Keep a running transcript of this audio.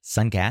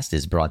Suncast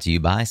is brought to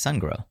you by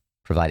SunGrow,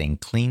 providing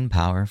clean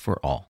power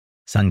for all.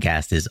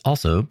 Suncast is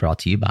also brought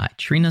to you by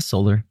Trina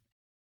Solar.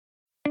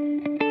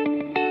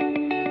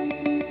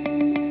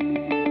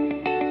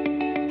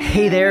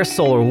 Hey there,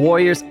 Solar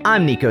Warriors.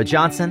 I'm Nico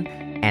Johnson,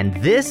 and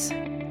this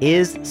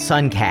is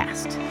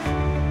Suncast.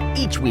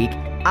 Each week,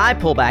 I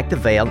pull back the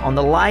veil on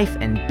the life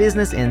and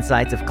business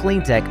insights of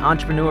clean tech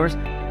entrepreneurs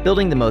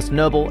building the most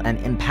noble and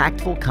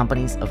impactful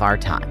companies of our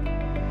time.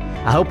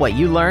 I hope what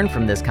you learn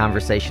from this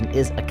conversation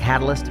is a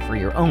catalyst for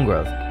your own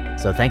growth.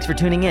 So thanks for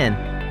tuning in,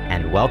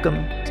 and welcome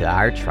to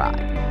our tribe.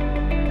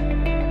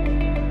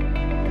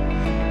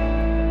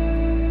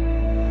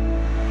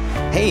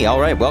 Hey, all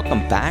right,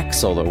 welcome back,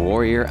 Solar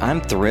Warrior. I'm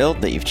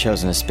thrilled that you've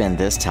chosen to spend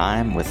this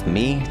time with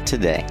me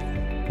today.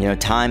 You know,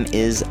 time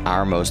is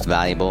our most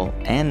valuable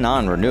and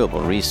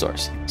non-renewable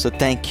resource. So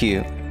thank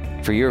you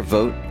for your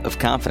vote of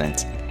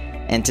confidence.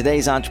 And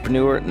today's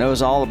entrepreneur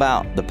knows all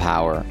about the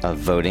power of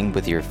voting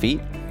with your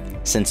feet.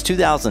 Since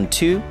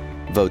 2002,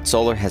 Vote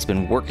Solar has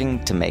been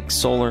working to make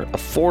solar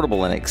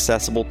affordable and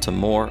accessible to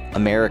more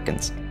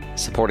Americans,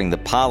 supporting the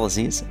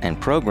policies and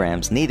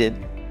programs needed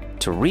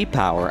to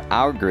repower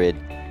our grid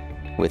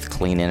with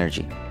clean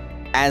energy.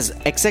 As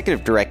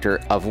executive director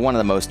of one of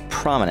the most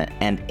prominent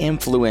and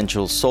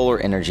influential solar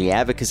energy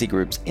advocacy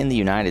groups in the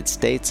United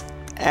States,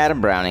 Adam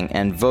Browning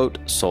and Vote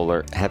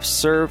Solar have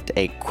served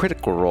a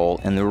critical role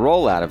in the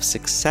rollout of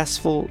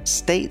successful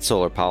state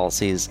solar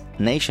policies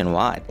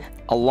nationwide.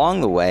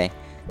 Along the way,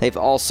 they've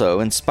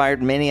also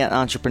inspired many an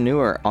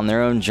entrepreneur on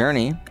their own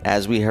journey,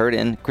 as we heard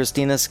in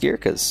Christina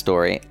Skirka's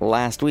story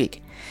last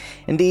week.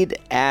 Indeed,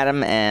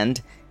 Adam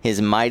and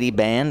his mighty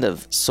band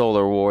of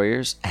solar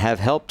warriors have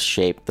helped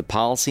shape the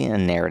policy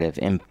and narrative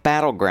in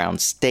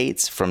battleground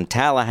states from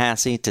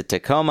Tallahassee to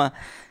Tacoma,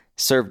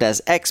 served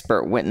as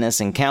expert witness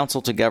and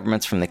counsel to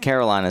governments from the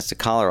Carolinas to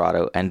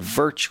Colorado and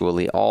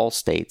virtually all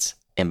states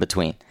in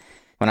between.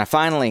 When I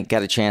finally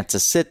got a chance to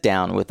sit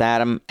down with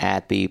Adam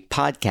at the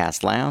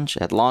Podcast Lounge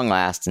at Long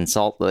Last in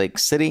Salt Lake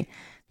City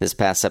this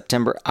past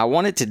September, I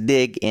wanted to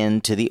dig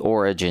into the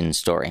origin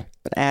story,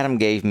 but Adam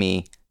gave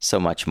me so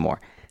much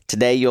more.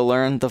 Today, you'll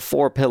learn the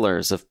 4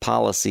 pillars of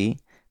policy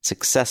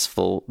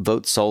successful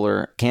Vote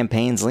Solar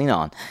campaigns lean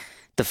on,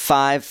 the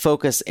 5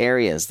 focus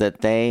areas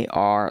that they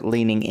are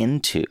leaning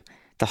into,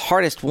 the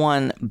hardest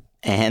won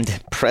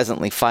and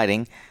presently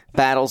fighting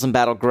battles and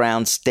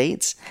battleground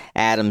states,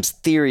 Adam's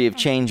theory of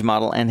change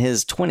model, and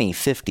his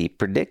 2050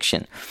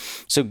 prediction.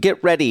 So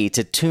get ready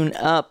to tune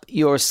up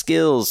your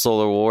skills,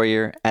 Solar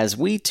Warrior, as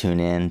we tune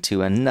in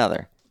to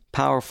another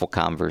powerful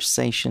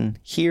conversation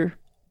here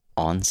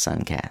on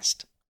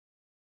Suncast.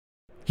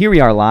 Here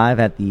we are live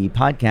at the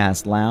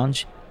Podcast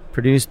Lounge,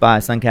 produced by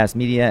Suncast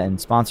Media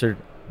and sponsored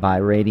by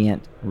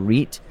Radiant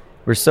REIT.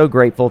 We're so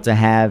grateful to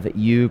have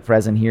you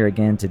present here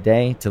again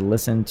today to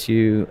listen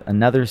to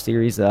another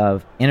series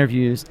of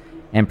interviews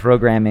and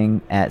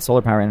programming at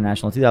Solar Power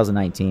International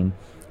 2019.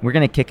 We're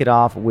going to kick it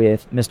off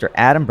with Mr.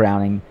 Adam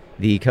Browning,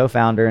 the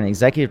co-founder and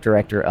executive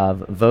director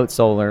of Vote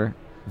Solar.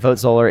 Vote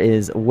Solar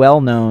is well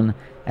known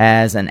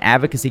as an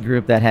advocacy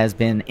group that has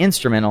been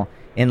instrumental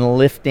in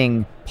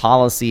lifting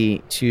policy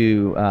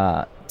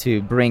to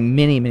bring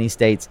many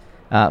states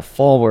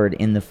forward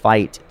in the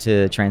fight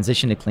to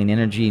transition to clean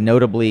energy,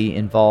 notably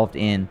involved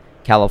in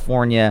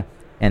California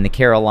and the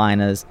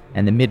Carolinas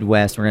and the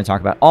Midwest. We're going to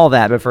talk about all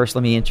that, but first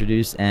let me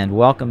introduce and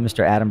welcome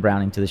Mr. Adam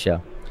Browning to the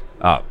show.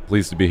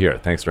 Pleased to be here.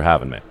 Thanks for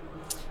having me.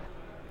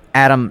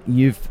 Adam,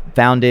 you've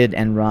founded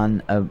and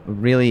run a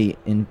really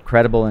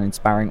incredible and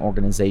inspiring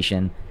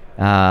organization,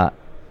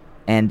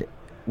 and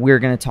we're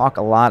going to talk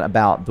a lot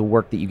about the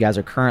work that you guys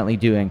are currently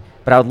doing,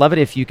 but I would love it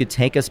if you could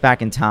take us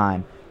back in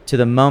time to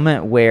the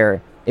moment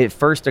where it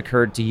first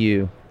occurred to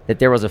you that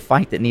there was a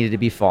fight that needed to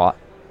be fought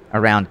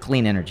around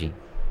clean energy.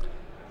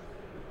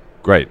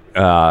 Great.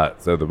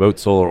 So the Vote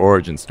Solar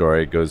origin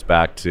story goes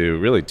back to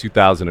really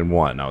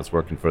 2001. I was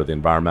working for the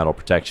Environmental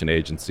Protection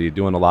Agency,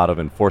 doing a lot of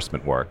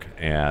enforcement work.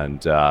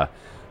 And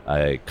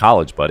a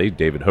college buddy,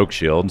 David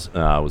Hochschild,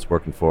 was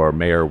working for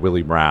Mayor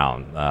Willie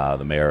Brown,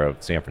 the mayor of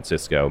San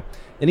Francisco.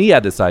 And he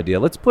had this idea,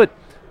 let's put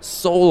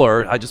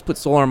solar, I just put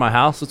solar in my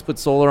house, let's put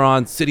solar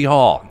on City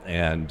Hall.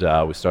 And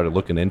we started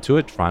looking into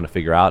it, trying to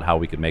figure out how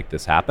we could make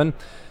this happen.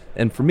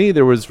 And for me,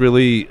 there was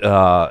really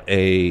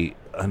a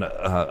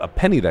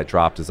penny that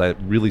dropped as I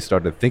really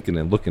started thinking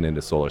and looking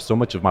into solar. So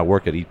much of my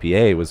work at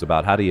EPA was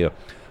about how do you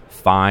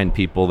find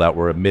people that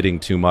were emitting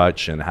too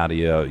much and how do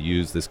you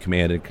use this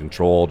command and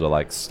control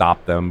to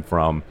stop them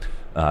from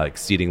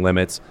exceeding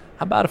limits.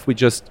 How about if we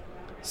just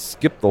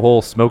skip the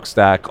whole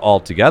smokestack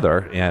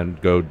altogether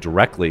and go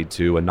directly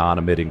to a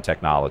non-emitting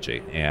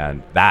technology?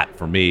 And that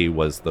for me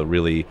was the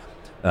really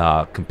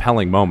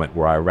compelling moment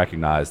where I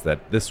recognized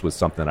that this was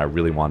something I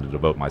really wanted to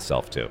devote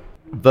myself to.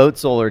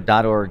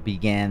 VoteSolar.org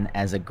began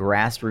as a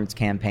grassroots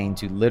campaign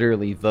to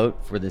literally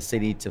vote for the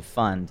city to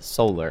fund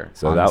solar.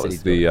 So that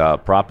was the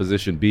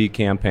Proposition B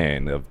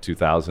campaign of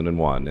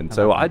 2001. And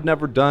so I'd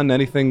never done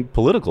anything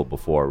political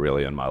before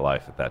really in my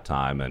life at that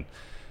time. And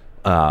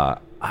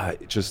I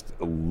just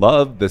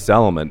love this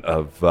element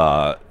of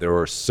there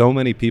were so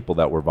many people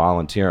that were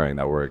volunteering,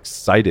 that were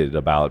excited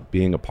about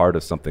being a part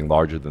of something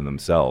larger than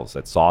themselves,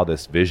 that saw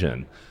this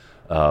vision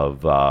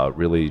of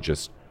really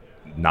just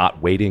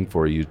not waiting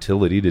for a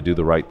utility to do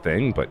the right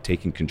thing, but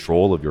taking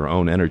control of your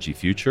own energy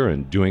future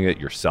and doing it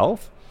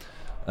yourself.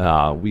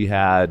 We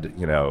had,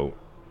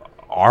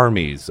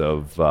 armies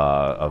of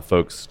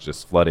folks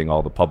just flooding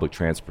all the public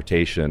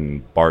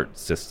transportation BART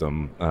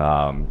system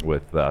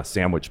with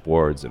sandwich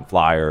boards and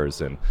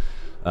flyers, and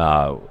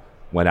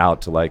went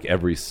out to like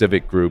every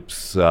civic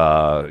group's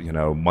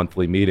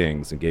monthly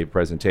meetings and gave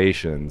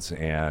presentations,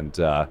 and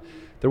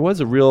there was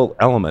a real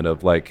element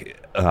of like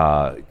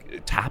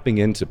tapping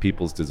into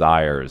people's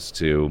desires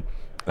to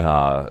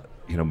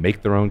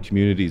make their own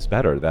communities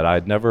better that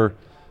I'd never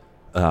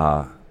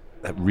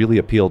that really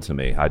appealed to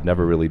me. I'd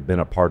never really been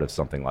a part of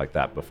something like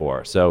that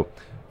before. So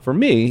for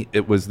me,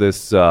 it was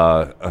this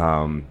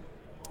dual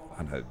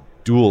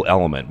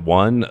element.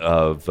 One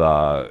of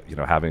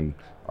having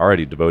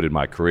already devoted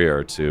my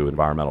career to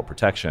environmental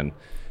protection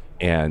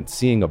and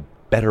seeing a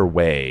better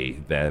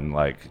way than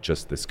like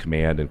just this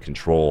command and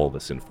control,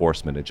 this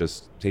enforcement, and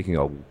just taking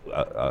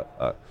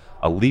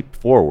a leap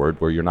forward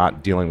where you're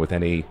not dealing with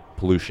any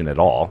pollution at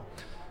all.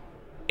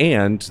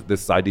 And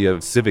this idea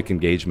of civic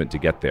engagement to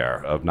get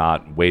there, of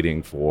not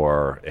waiting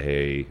for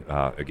a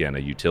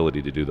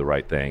utility to do the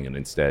right thing, and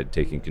instead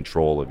taking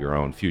control of your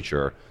own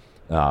future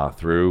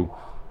through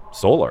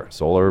solar.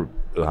 Solar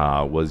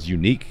was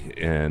unique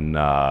in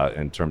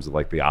terms of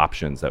like the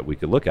options that we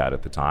could look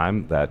at the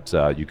time, that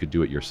you could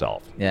do it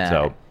yourself. Yeah.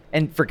 So,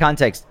 and for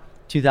context,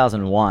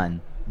 2001,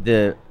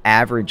 the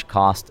average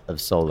cost of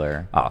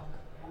solar.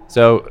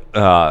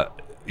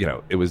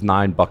 It was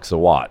 $9 a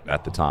watt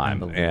at the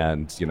time.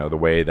 And, the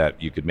way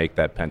that you could make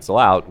that pencil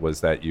out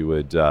was that you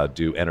would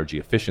do energy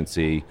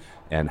efficiency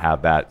and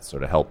have that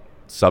sort of help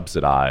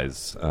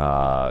subsidize,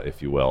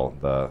 if you will,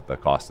 the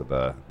cost of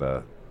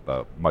the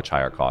much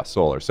higher cost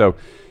solar. So,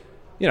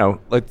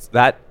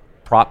 that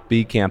Prop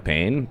B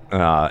campaign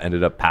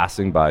ended up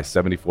passing by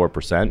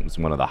 74%. It was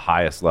one of the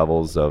highest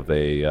levels of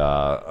a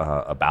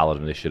ballot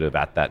initiative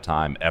at that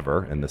time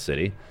ever in the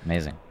city.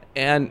 Amazing.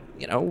 And,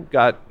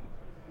 got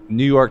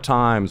New York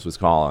Times was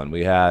calling.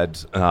 We had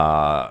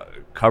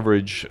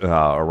coverage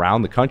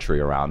around the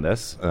country around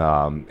this,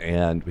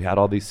 and we had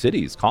all these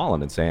cities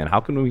calling and saying, "How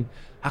can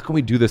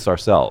we do this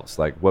ourselves?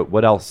 Like,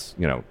 what else?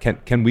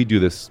 Can we do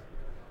this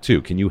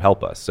too? Can you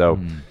help us?" So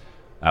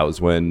that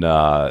was when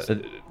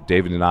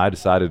David and I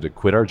decided to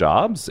quit our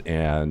jobs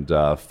and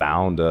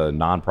found a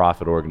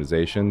nonprofit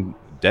organization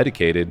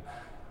dedicated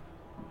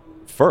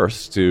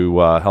first to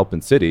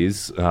helping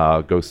cities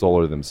go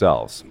solar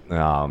themselves,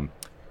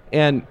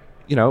 and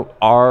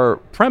our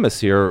premise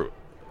here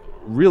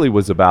really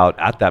was about,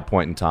 at that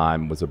point in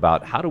time, was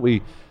about how do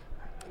we,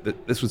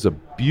 this was a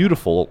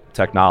beautiful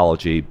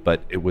technology,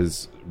 but it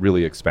was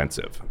really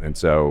expensive. And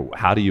so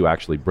how do you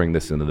actually bring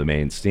this into the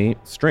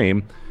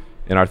mainstream?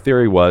 And our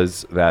theory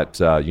was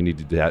that you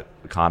needed to have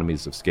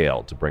economies of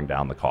scale to bring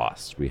down the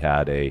costs. We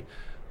had a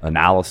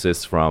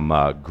analysis from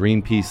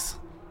Greenpeace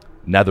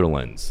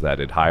Netherlands that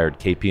had hired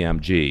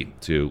KPMG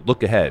to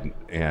look ahead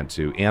and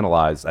to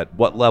analyze at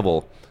what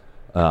level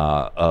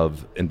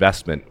of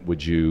investment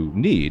would you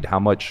need? How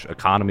much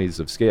economies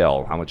of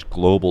scale, how much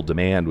global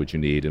demand would you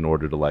need in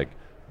order to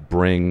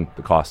bring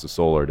the cost of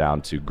solar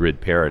down to grid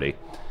parity?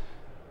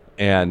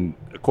 And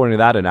according to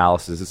that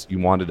analysis, you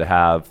wanted to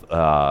have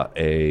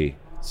a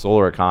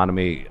solar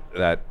economy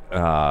that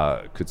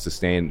could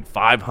sustain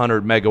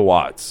 500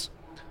 megawatts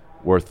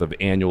worth of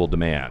annual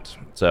demand.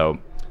 So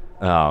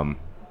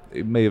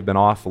it may have been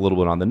off a little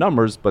bit on the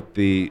numbers, but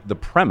the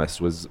premise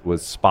was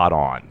spot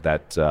on,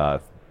 that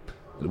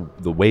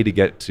the way to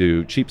get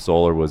to cheap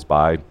solar was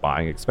by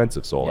buying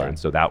expensive solar. Yeah. And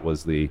so that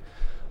was the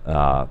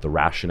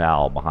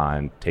rationale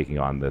behind taking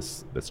on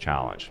this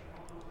challenge.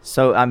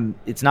 So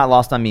it's not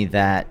lost on me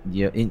that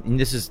and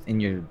this is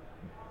in your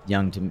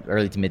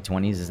early to mid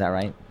 20s, is that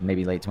right?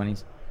 Maybe late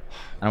 20s?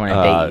 I don't want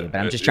to date you, but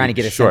I'm just trying to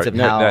get a sense of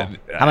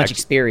how much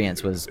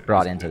experience was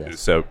brought into this.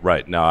 So,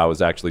 right. No, I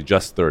was actually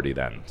just 30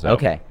 then. So,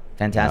 okay,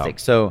 fantastic.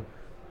 So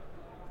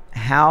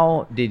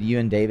how did you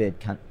and David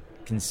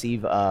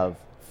conceive of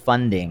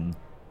funding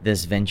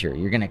this venture?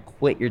 You're going to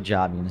quit your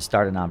job. You're going to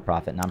start a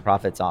nonprofit.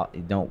 Nonprofits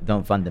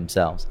don't fund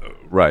themselves.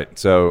 Right.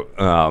 So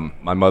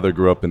my mother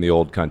grew up in the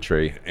old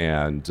country,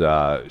 and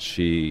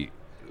she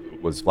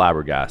was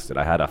flabbergasted.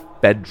 I had a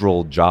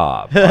federal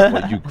job.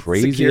 Are you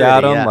crazy, Security,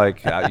 Adam?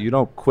 Yeah. You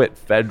don't quit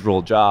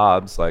federal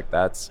jobs.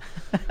 That's.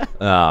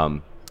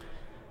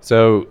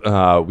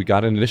 So we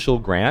got an initial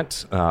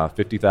grant,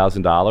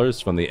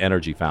 $50,000 from the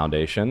Energy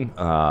Foundation,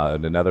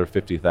 and another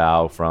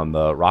 $50,000 from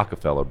the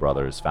Rockefeller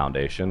Brothers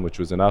Foundation, which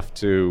was enough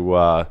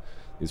to,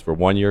 these were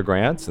 1-year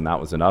grants, and that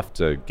was enough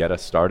to get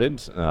us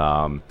started.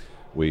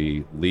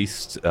 We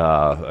leased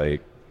a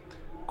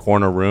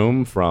corner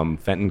room from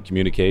Fenton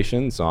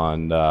Communications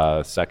on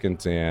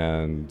 2nd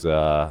and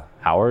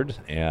Howard,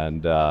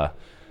 and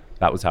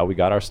that was how we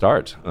got our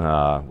start,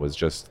 was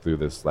just through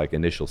this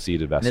initial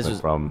seed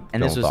investment from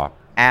Phil Doc.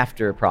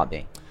 After Prop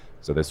B.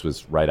 So this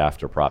was right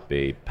after Prop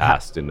B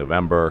passed in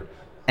November.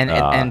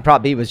 And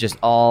Prop B was just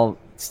all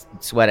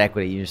sweat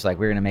equity. You're just like,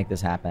 we're going to make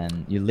this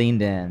happen. You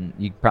leaned in.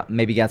 You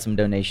maybe got some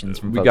donations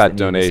from folks. We got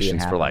that needed to see it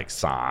donations for happen. like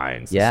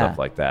signs and stuff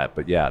like that.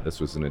 But yeah,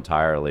 this was an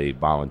entirely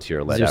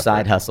volunteer-led Your effort.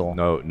 side hustle.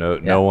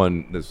 No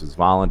one. This was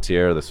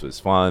volunteer. This was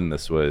fun.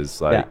 This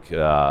was like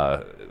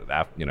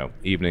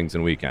evenings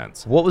and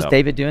weekends. What was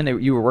David doing?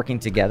 You were working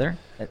together?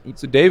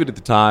 So David at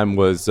the time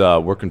was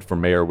working for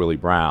Mayor Willie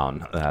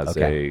Brown as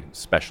a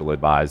special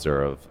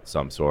advisor of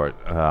some sort.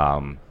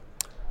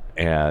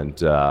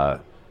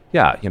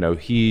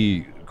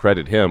 He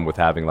credit him with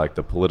having like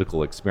the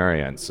political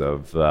experience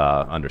of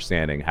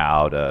understanding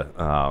how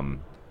to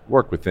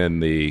work within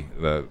the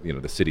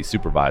city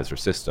supervisor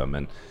system.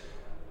 And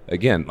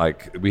again,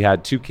 like we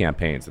had two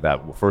campaigns.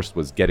 That first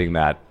was getting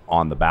that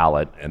on the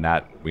ballot, and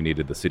that we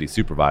needed the city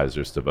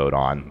supervisors to vote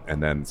on.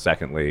 And then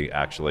secondly,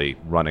 actually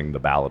running the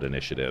ballot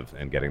initiative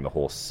and getting the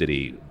whole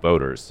city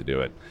voters to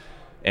do it.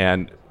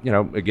 And,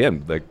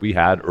 again, like we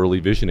had early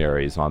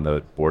visionaries on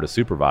the Board of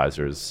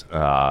Supervisors,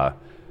 and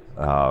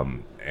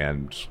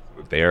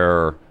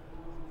their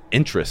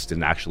interest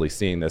in actually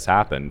seeing this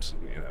happen,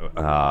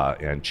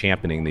 and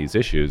championing these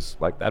issues,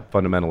 like that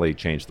fundamentally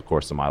changed the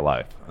course of my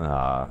life,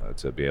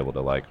 to be able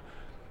to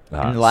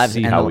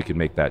see how we could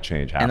make that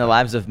change happen. And the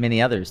lives of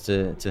many others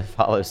to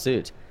follow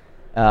suit.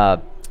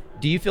 Do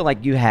you feel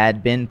like you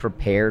had been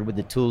prepared with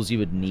the tools you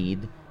would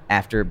need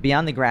after,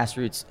 beyond the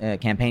grassroots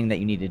campaigning that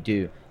you need to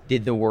do?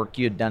 Did the work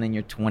you had done in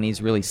your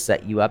 20s really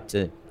set you up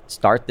to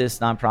start this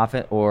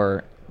nonprofit,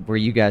 or were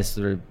you guys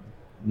sort of...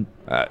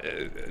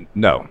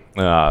 No.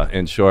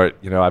 In short,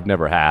 I've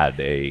never had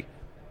a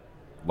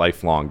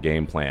lifelong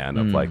game plan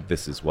of like,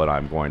 this is what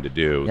I'm going to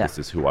do. Yeah. This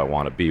is who I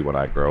want to be when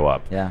I grow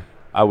up. Yeah.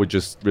 I would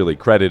just really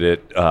credit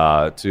it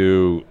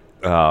to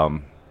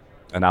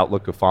an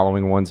outlook of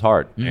following one's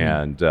heart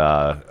and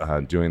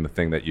doing the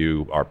thing that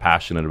you are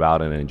passionate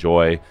about and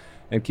enjoy,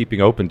 and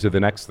keeping open to the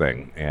next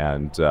thing.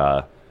 And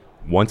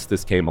once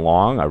this came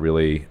along, I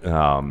really,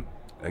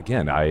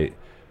 I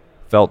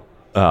felt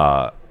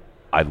I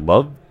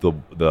loved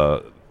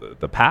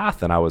the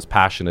path, and I was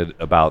passionate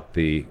about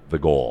the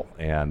goal,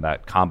 and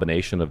that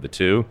combination of the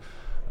two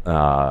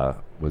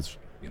was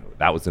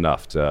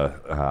enough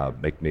to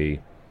make me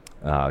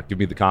give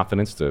me the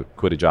confidence to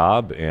quit a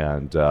job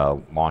and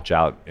launch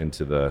out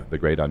into the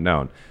great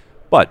unknown.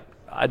 But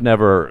I'd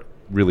never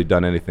really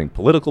done anything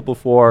political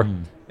before,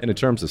 and in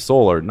terms of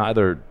solar,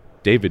 neither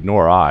David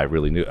nor I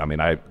really knew. I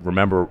mean, I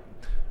remember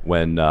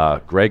when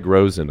Greg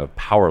Rosen of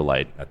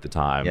Powerlight at the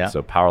time,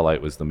 so Powerlight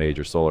was the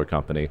major solar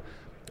company,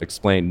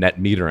 explained net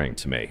metering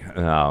to me.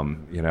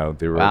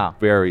 There were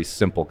very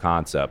simple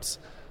concepts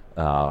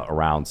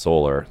around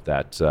solar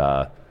that,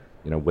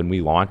 when we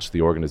launched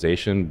the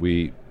organization,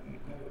 we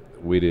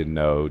didn't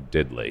know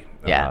diddly,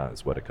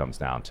 is what it comes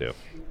down to.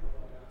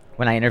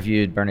 When I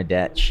interviewed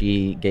Bernadette,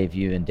 she gave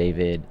you and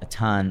David a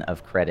ton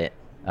of credit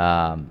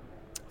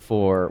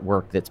for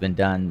work that's been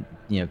done,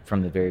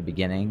 from the very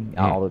beginning,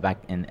 all the way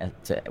back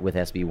with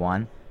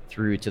SB1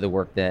 through to the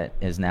work that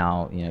is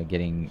now,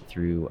 getting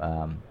through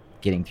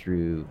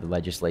the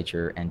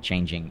legislature and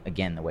changing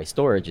again the way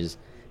storage is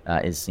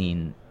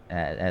seen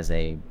as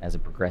a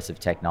progressive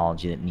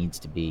technology that needs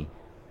to be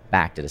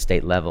backed at a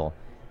state level.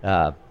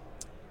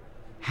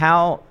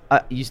 How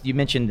you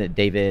mentioned that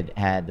David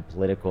had the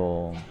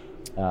political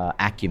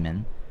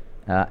acumen.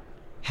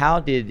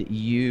 How did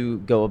you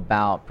go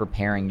about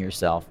preparing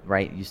yourself,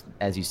 right?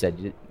 As you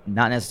said,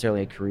 not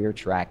necessarily a career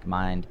track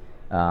mind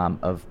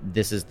of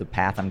this is the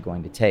path I'm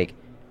going to take.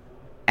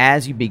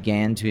 As you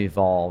began to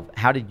evolve,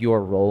 how did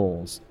your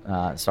roles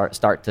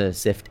start to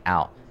sift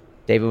out?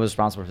 David was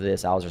responsible for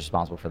this. I was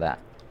responsible for that.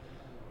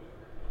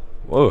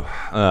 Whoa,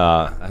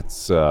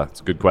 that's a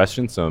good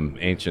question. Some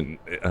ancient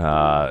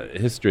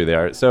history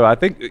there. So I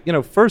think,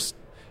 first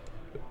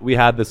we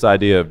had this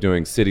idea of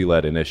doing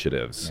city-led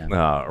initiatives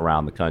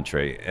around the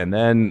country. And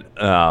then,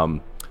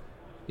 from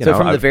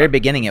the very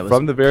beginning, it was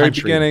from the very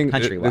beginning,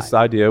 countrywide. This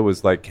idea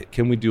was like,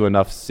 can we do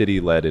enough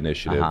city-led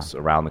initiatives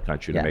around the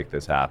country to make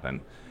this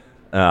happen?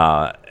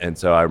 And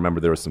so I remember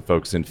there were some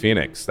folks in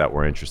Phoenix that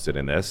were interested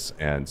in this,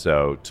 and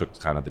so took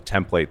kind of the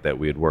template that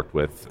we had worked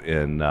with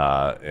in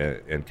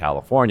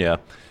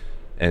California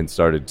and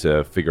started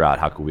to figure out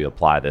how could we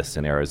apply this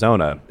in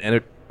Arizona. And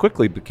it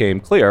quickly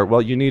became clear,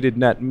 well, you needed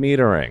net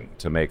metering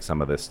to make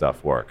some of this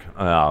stuff work.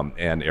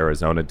 And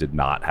Arizona did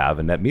not have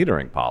a net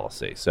metering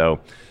policy. So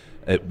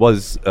it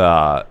was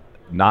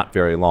not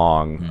very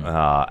long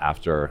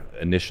after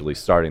initially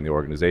starting the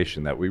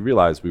organization that we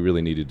realized we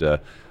really needed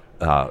to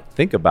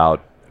think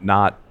about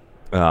not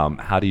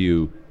how do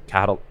you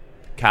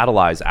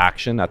catalyze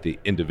action at the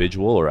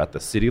individual or at the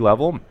city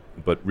level,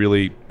 but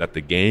really that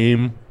the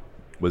game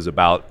was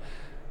about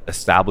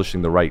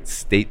establishing the right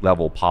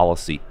state-level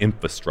policy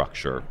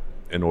infrastructure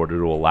in order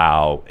to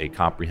allow a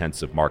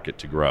comprehensive market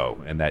to grow,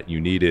 and that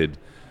you needed,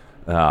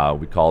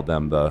 we called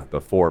them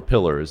the 4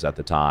 pillars at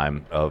the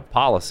time of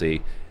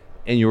policy,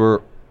 and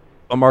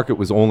a market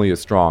was only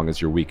as strong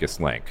as your weakest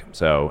link.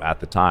 So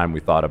at the time, we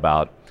thought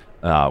about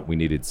We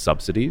needed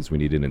subsidies. We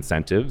needed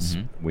incentives.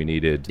 We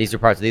needed... These are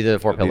the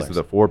 4 pillars. These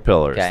are the 4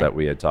 pillars Okay. that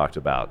we had talked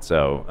about.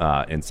 So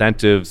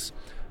incentives,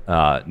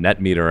 net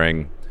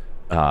metering,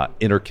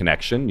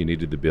 interconnection. You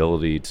needed the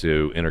ability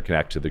to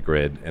interconnect to the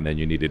grid, and then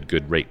you needed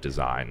good rate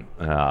design,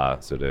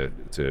 so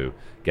to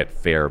get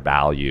fair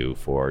value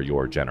for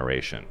your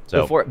generation.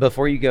 So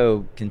Before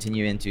you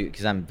continue into,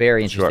 because I'm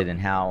very interested Sure. in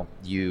how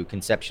you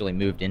conceptually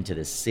moved into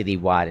this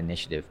citywide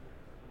initiative.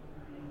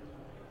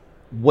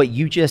 What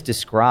you just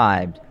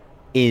described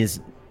is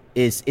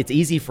it's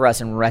easy for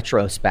us in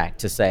retrospect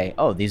to say,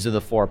 oh, these are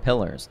the 4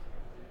 pillars.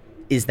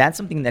 Is that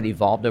something that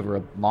evolved over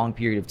a long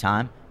period of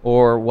time?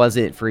 Or was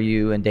it for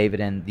you and David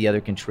and the other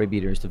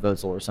contributors to Vote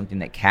Solar something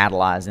that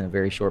catalyzed in a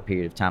very short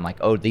period of time? Like,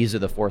 oh, these are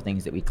the 4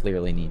 things that we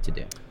clearly need to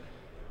do.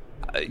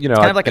 it's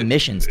kind of like a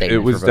mission statement. It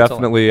was for Vote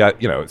definitely,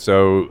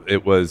 so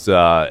it was,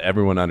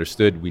 everyone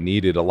understood we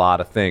needed a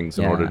lot of things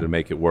in order to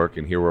make it work.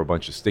 And here were a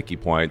bunch of sticky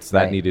points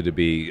that Right. needed to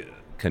be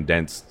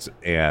condensed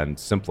and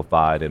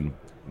simplified and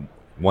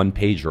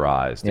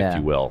one-pagerized, if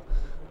you will,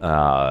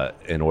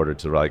 in order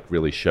to like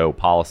really show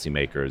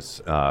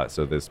policymakers.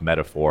 So this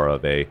metaphor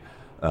of the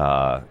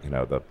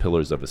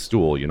pillars of a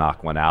stool, you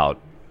knock one out,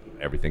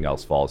 everything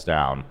else falls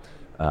down,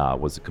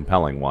 was a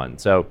compelling one.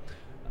 So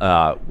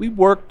we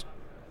worked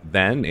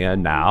then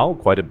and now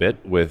quite a bit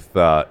with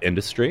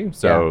industry.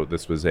 So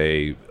this was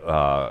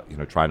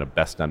trying to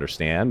best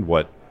understand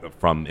what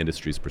from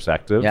industry's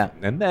perspective. Yeah.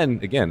 And then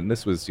again,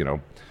 this was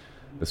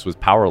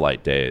Power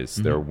Light days.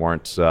 There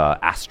weren't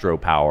Astro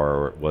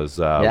Power was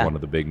one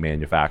of the big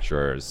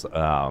manufacturers.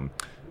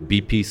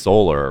 BP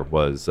Solar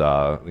was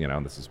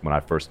this is when I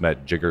first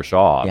met Jigger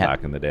Shaw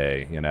back in the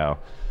day.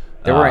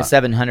 There weren't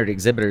 700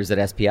 exhibitors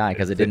at SPI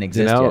because it didn't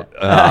exist yet.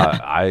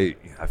 I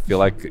feel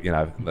like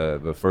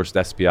the first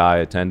SPI I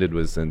attended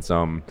was in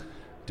some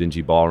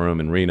dingy ballroom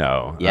in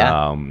Reno.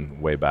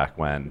 Way back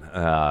when.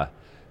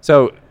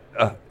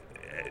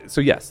 So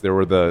yes, there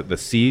were the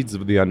seeds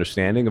of the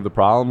understanding of the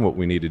problem. What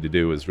we needed to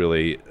do was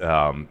really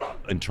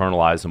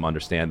internalize them,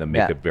 understand them,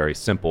 make it very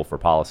simple for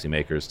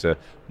policymakers to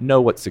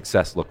know what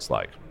success looks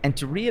like. And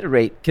to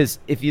reiterate, because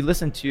if you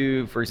listen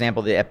to, for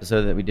example, the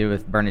episode that we did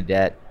with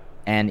Bernadette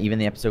and even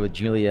the episode with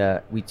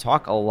Julia, we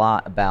talk a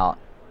lot about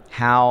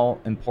how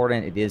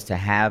important it is to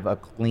have a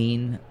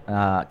clean,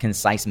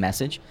 concise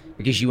message,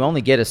 because you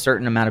only get a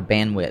certain amount of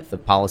bandwidth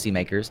of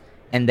policymakers,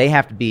 and they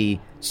have to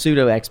be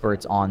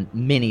pseudo-experts on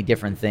many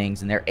different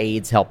things, and their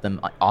aides help them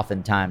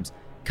oftentimes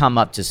come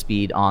up to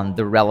speed on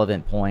the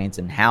relevant points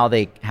and how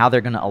they're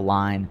going to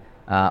align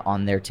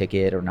on their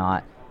ticket or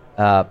not.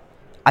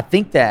 I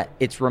think that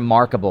it's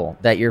remarkable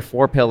that your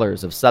 4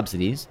 pillars of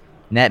subsidies,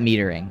 net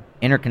metering,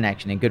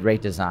 interconnection, and good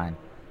rate design,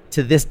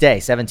 to this day,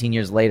 17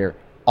 years later,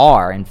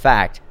 are, in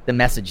fact, the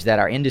message that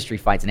our industry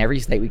fights in every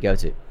state we go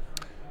to.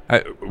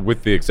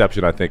 With the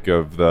exception, I think,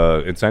 of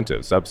the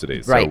incentive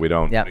subsidies. Right. So we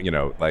don't,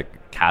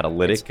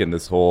 catalytic in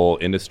this whole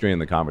industry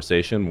and the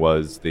conversation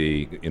was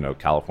the,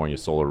 California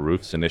Solar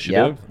Roofs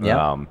Initiative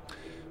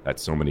that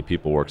so many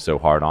people work so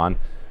hard on.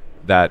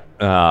 That,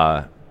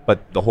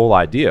 but the whole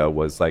idea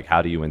was like,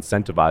 how do you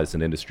incentivize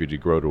an industry to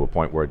grow to a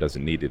point where it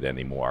doesn't need it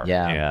anymore?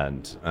 Yeah.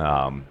 And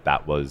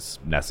that was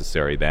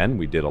necessary then.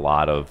 We did a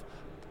lot of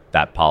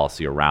that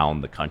policy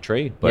around the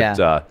country,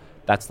 but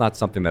that's not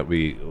something that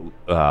we...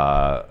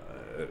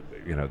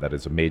 that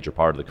is a major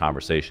part of the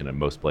conversation in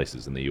most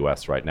places in the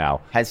U.S. right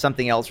now. Has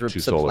something else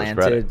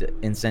supplanted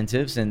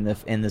incentives in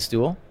the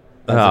stool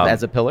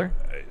as a pillar?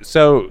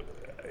 So,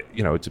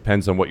 it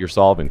depends on what you're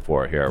solving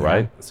for here,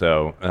 right?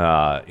 So,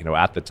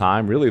 at the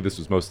time, really, this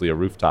was mostly a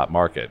rooftop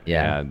market.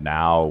 Yeah. And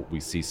now we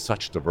see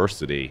such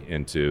diversity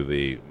into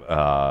the,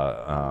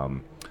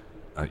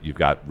 you've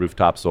got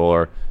rooftop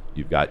solar,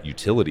 you've got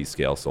utility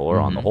scale solar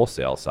on the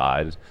wholesale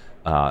side.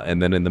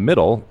 And then in the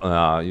middle,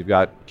 you've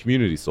got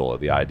community solar,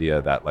 the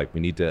idea that we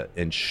need to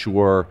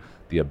ensure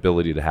the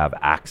ability to have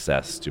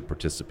access to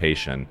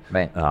participation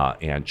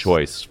and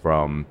choice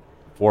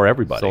for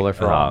everybody. Solar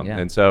for all,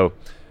 And so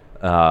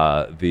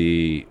as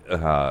the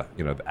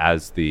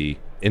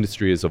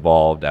industry has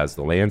evolved, as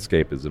the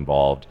landscape has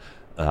evolved,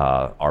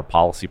 our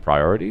policy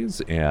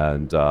priorities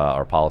and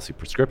our policy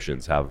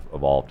prescriptions have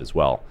evolved as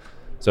well.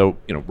 So,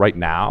 right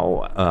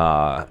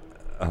now,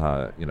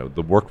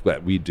 the work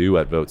that we do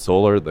at Vote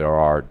Solar, there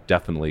are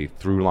definitely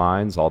through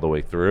lines all the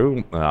way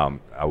through.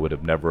 I would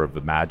have never have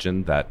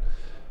imagined that,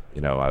 I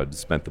would have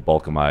spent the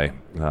bulk of my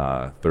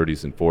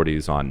 30s and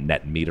 40s on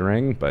net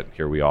metering, but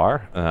here we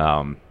are.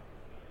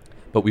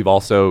 But we've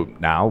also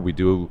now we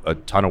do a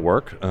ton of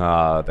work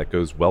that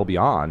goes well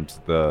beyond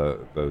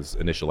those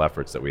initial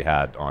efforts that we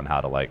had on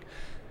how to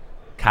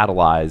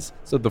catalyze.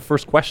 So the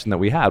first question that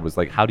we had was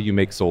how do you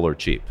make solar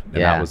cheap?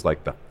 And that was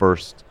the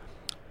first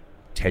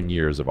 10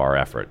 years of our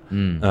effort.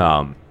 And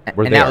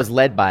that was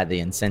led by the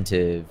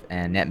incentive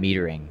and net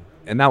metering.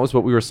 And that was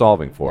what we were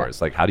solving for. It's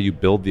how do you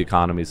build the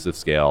economies of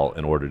scale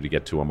in order to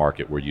get to a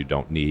market where you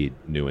don't need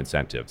new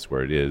incentives,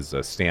 where it is a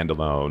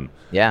standalone,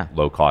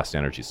 low-cost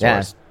energy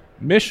source.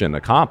 Mission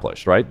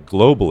accomplished, right?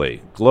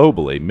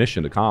 Globally,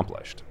 mission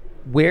accomplished.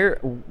 Where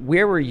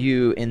were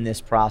you in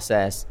this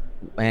process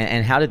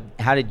And how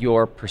did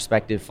your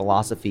perspective,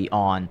 philosophy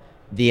on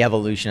the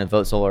evolution of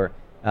Vote Solar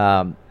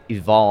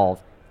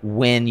evolve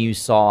when you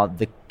saw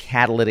the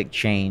catalytic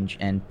change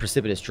and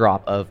precipitous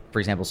drop of, for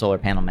example, solar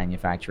panel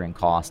manufacturing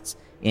costs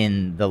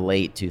in the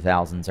late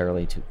 2000s,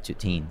 early to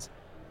teens?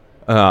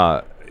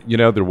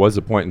 There was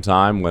a point in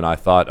time when I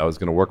thought I was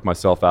going to work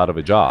myself out of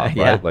a job,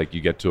 Yeah. right? Like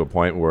you get to a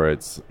point where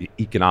it's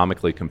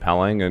economically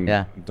compelling and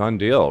Yeah. done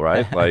deal,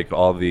 right? Like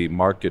all the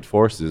market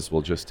forces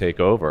will just take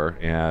over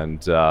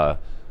and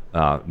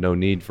no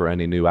need for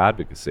any new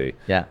advocacy.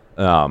 Yeah.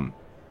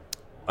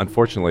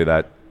 Unfortunately,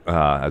 that,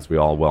 as we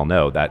all well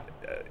know, that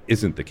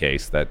isn't the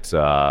case. That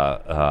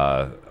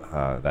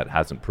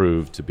hasn't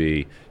proved to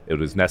be. It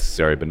was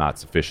necessary but not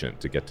sufficient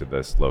to get to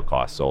this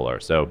low-cost solar.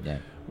 So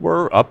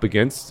we're up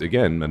against,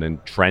 again, an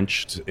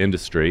entrenched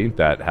industry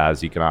that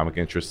has economic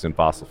interests in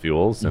fossil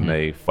fuels, and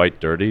they fight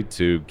dirty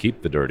to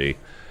keep the dirty.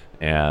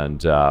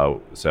 And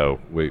so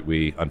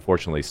we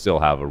unfortunately still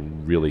have a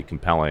really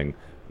compelling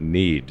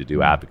need to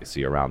do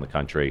advocacy around the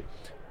country.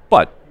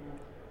 But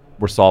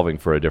we're solving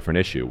for a different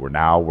issue.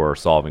 We're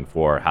solving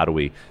for how do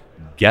we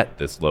get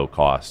this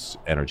low-cost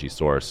energy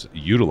source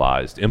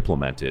utilized,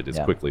 implemented as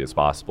quickly as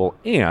possible,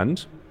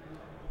 and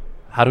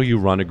how do you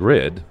run a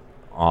grid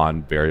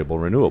on variable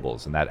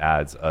renewables? And that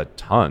adds a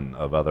ton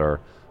of other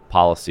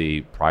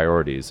policy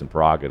priorities and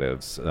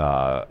prerogatives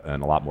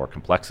and a lot more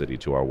complexity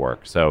to our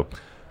work. So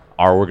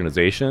our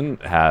organization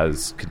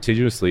has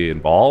continuously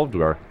evolved.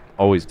 We're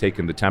always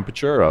taking the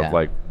temperature of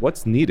like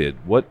what's needed,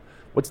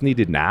 what's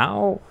needed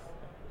now,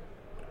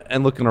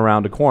 and looking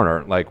around a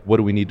corner, like what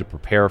do we need to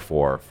prepare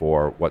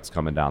for what's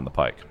coming down the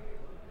pike.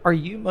 Are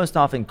you most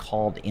often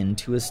called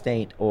into a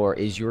state, or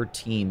is your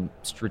team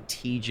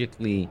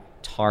strategically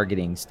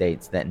targeting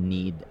states that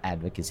need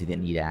advocacy, that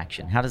need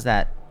action? How does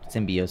that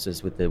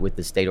symbiosis with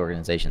the state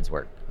organizations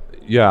work?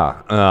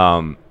 Yeah,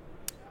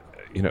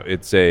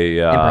 it's a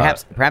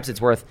and perhaps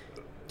it's worth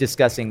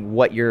discussing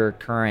what your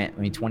current,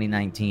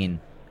 2019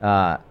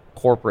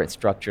 corporate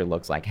structure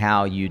looks like,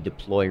 how you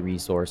deploy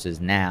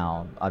resources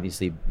now.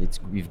 Obviously,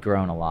 you've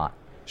grown a lot.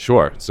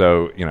 Sure.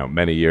 So,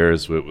 many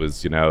years it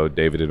was,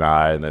 David and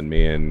I, and then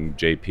me and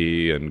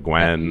JP and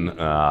Gwen.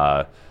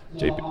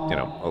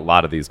 JP, a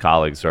lot of these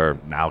colleagues are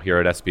now here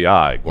at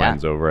SBI.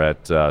 Gwen's over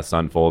at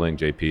Sunfolding.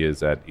 JP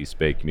is at East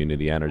Bay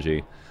Community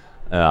Energy.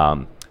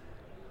 And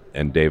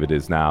David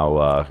is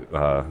now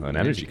an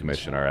energy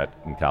commissioner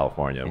in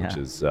California, which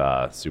is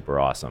super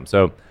awesome.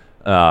 So,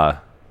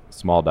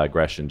 small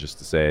digression just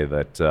to say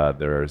that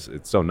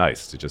it's so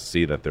nice to just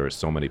see that there are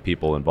so many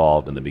people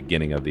involved in the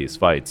beginning of these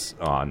fights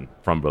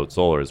from Vote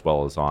Solar as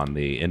well as on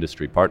the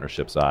industry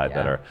partnership side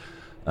that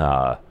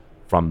are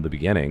from the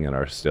beginning and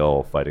are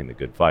still fighting the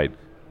good fight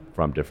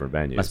from different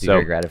venues. Must be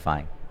very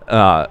gratifying.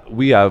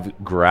 We have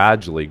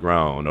gradually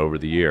grown over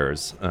the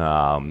years,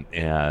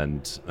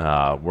 and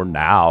we're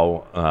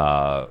now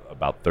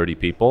about 30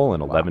 people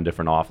in 11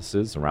 different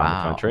offices around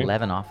the country.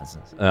 11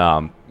 offices.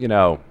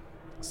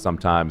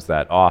 Sometimes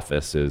that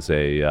office is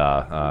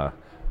a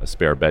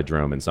spare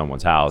bedroom in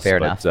someone's house. Fair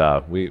enough.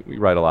 But we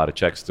write a lot of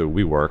checks to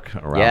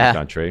WeWork around the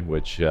country,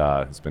 which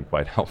has been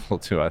quite helpful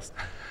to us.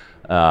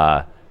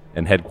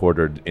 And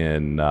headquartered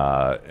in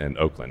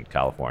Oakland,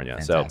 California.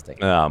 Fantastic.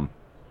 So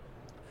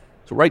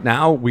right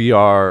now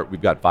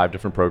we've got 5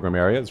 different program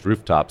areas: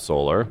 rooftop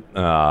solar,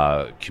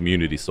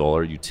 community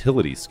solar,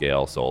 utility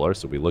scale solar.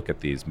 So we look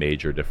at these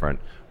major different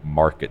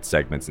market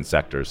segments and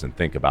sectors and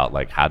think about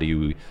like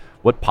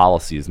what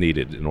policy is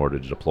needed in order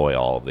to deploy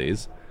all of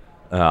these.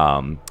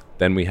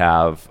 Then we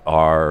have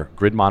our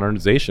grid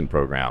modernization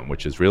program,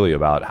 which is really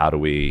about how do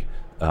we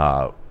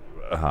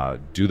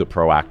do the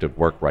proactive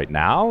work right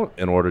now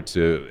in order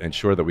to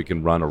ensure that we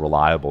can run a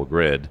reliable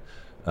grid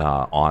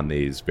on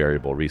these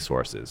variable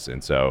resources.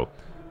 And so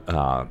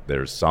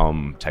there's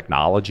some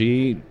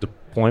technology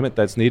deployment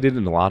that's needed,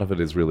 and a lot of it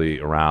is really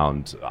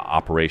around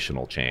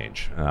operational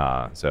change.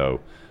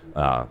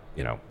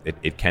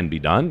 It can be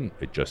done.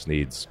 It just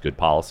needs good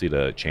policy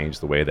to change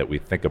the way that we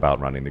think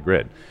about running the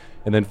grid.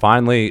 And then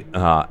finally,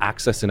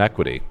 access and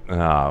equity.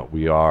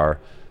 We are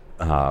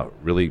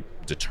really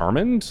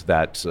determined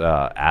that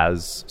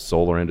as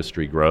solar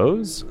industry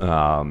grows,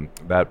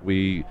 that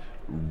we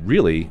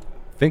really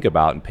think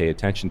about and pay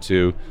attention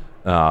to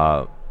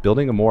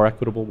building a more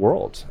equitable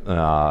world.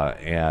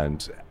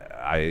 And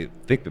I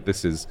think that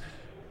this is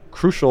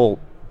crucial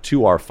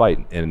to our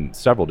fight in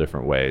several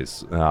different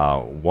ways.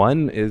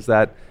 One is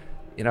that,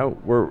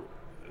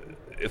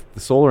 if the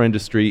solar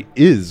industry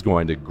is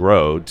going to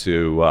grow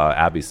to,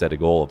 Abby set a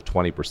goal of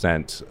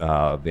 20%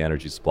 of the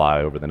energy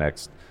supply over the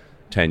next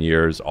 10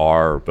 years.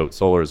 Our Vote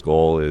Solar's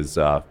goal is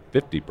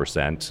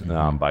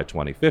 50% by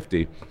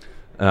 2050.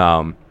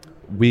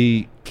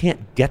 We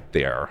can't get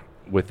there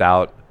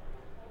without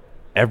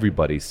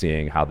everybody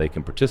seeing how they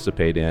can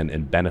participate in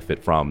and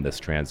benefit from this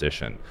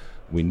transition.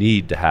 We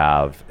need to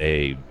have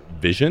a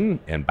vision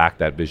and back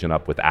that vision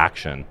up with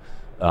action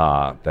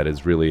that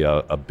is really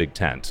a big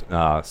tent.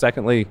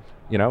 Secondly,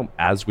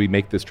 as we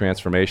make this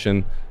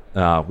transformation,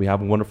 we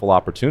have a wonderful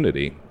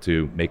opportunity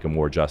to make a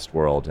more just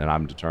world, and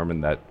I'm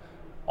determined that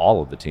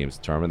all of the teams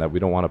determined that we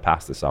don't want to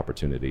pass this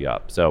opportunity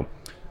up. So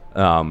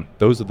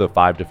those are the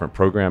 5 different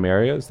program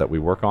areas that we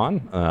work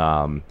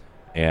on,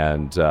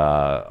 and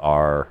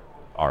our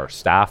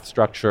staff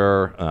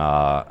structure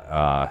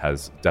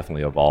has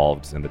definitely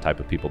evolved, and the type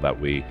of people that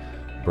we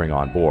bring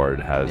on board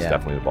has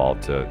definitely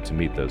evolved to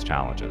meet those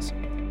challenges.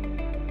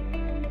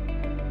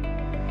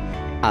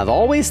 I've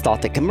always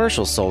thought that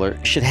commercial solar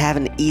should have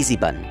an easy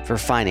button for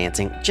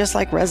financing, just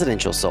like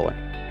residential solar.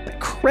 But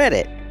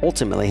credit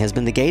ultimately has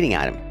been the gating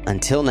item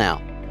until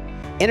now.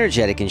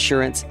 Energetic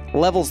Insurance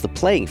levels the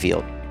playing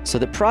field so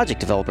that project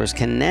developers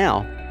can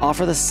now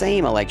offer the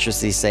same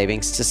electricity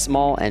savings to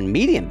small and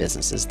medium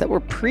businesses that were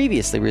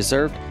previously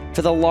reserved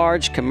for the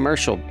large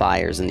commercial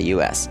buyers in the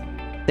U.S.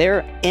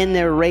 Their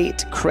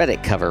Enerate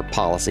credit cover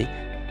policy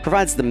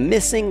provides the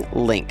missing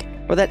link,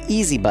 or that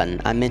easy button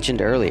I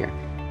mentioned earlier.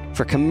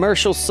 For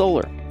commercial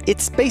solar,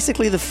 it's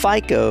basically the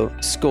FICO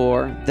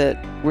score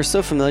that we're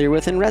so familiar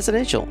with in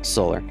residential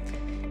solar.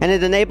 And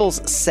it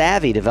enables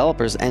savvy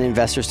developers and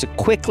investors to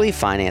quickly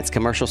finance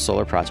commercial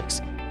solar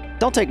projects.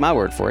 Don't take my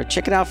word for it.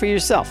 Check it out for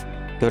yourself.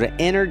 Go to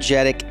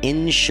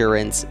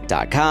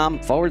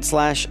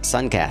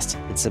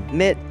energeticinsurance.com/Suncast and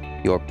submit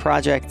your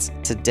projects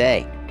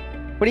today.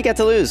 What do you got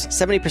to lose?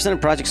 70%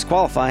 of projects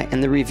qualify,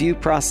 and the review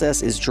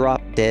process is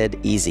drop dead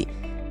easy.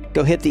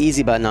 Go hit the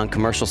easy button on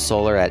commercial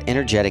solar at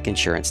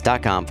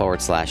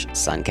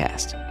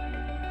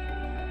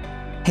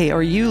energeticinsurance.com/Suncast. Hey,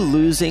 are you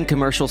losing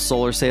commercial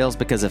solar sales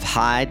because of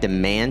high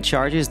demand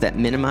charges that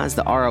minimize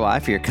the ROI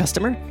for your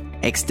customer?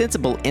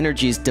 Extensible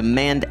Energy's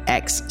Demand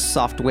X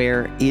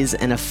software is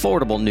an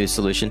affordable new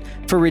solution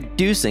for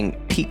reducing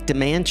peak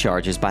demand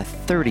charges by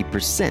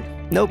 30%.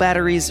 No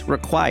batteries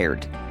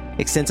required.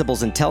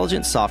 Extensible's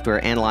intelligent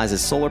software analyzes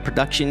solar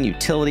production,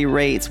 utility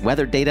rates,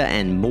 weather data,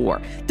 and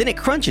more. Then it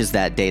crunches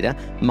that data,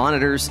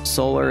 monitors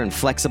solar and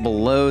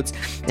flexible loads,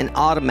 and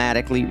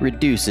automatically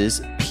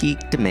reduces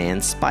peak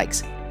demand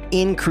spikes,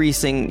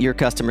 increasing your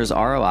customers'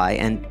 ROI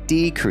and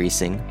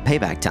decreasing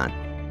payback time.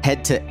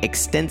 Head to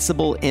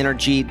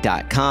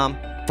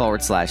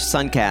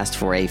extensibleenergy.com/Suncast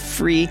for a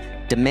free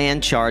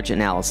demand charge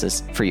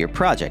analysis for your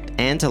project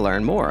and to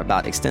learn more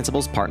about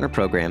Extensible's partner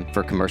program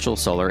for commercial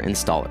solar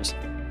installers.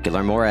 You can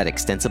learn more at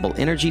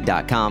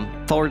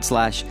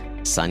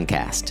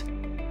extensibleenergy.com/Suncast.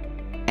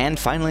 And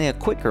finally, a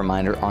quick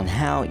reminder on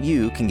how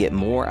you can get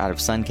more out of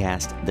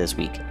Suncast this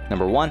week.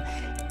 Number 1,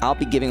 I'll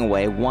be giving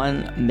away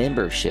 1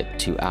 membership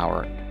to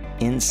our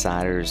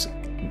Insiders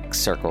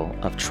circle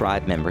of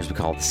tribe members we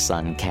call the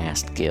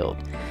Suncast Guild.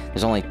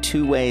 There's only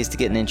 2 ways to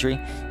get an entry.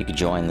 You could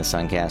join the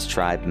Suncast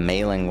tribe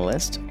mailing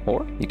list,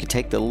 or you could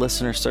take the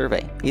listener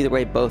survey. Either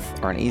way, both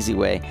are an easy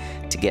way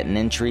to get an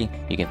entry.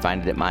 You can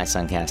find it at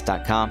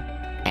mysuncast.com.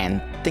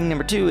 And thing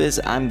number 2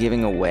 is I'm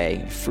giving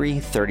away free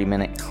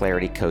 30-minute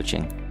clarity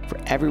coaching for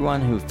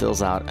everyone who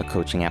fills out a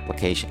coaching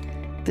application.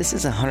 This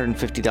is a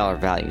 $150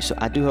 value, so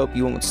I do hope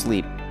you won't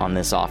sleep on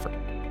this offer.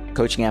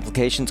 Coaching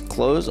applications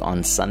close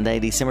on Sunday,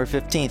 December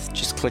 15th.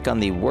 Just click on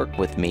the Work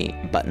With Me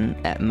button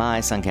at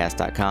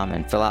mysuncast.com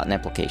and fill out an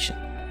application.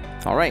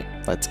 All right,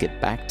 let's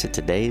get back to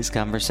today's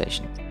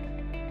conversation.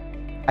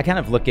 I kind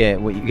of look at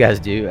what you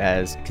guys do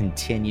as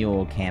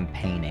continual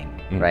campaigning,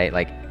 right?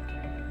 Like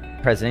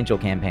presidential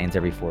campaigns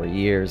every 4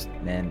 years,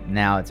 and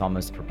now it's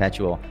almost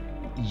perpetual.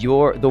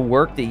 The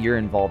work that you're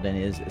involved in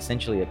is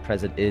essentially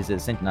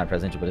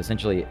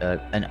essentially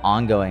an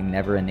ongoing,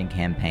 never-ending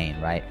campaign,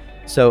 right?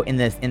 So in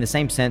the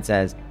same sense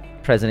as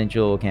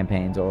presidential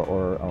campaigns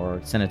or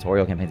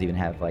senatorial campaigns even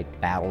have like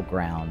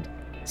battleground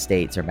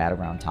states or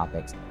battleground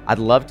topics, I'd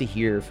love to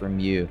hear from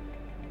you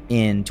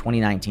in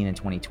 2019 and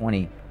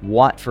 2020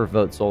 what for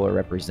Vote Solar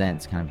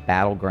represents kind of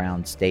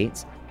battleground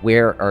states.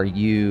 Where are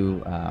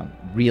you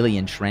really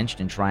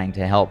entrenched in trying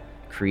to help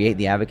create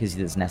the advocacy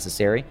that's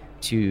necessary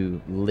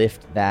to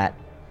lift that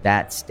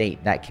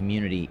state, that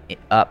community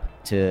up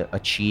to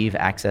achieve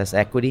access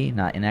equity,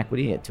 not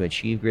inequity, to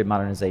achieve grid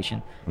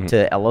modernization,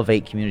 to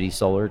elevate community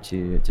solar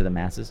to the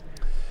masses?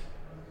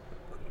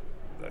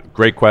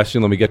 Great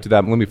question. Let me get to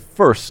that. Let me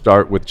first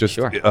start with just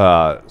sort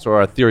of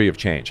our theory of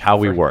change, how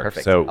we work.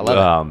 Perfect.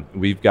 So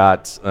we've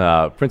got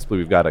principally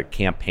we've got a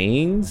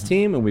campaigns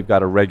team and we've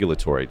got a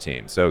regulatory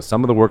team. So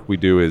some of the work we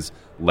do is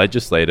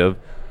legislative.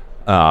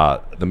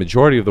 The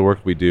majority of the work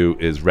we do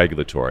is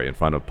regulatory in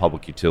front of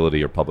public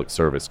utility or public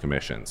service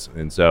commissions.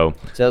 And so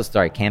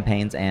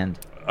campaigns and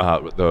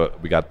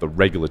we got the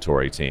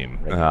regulatory team,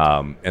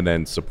 and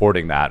then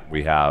supporting that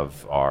we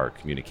have our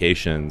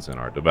communications and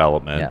our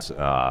development,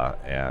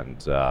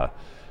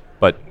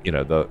 but you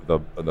know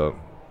the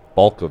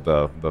bulk of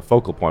the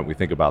focal point, we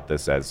think about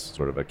this as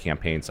sort of a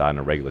campaign side and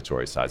a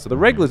regulatory side. So the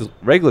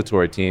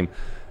regulatory team,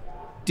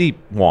 deep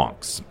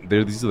wonks.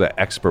 These are the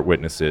expert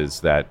witnesses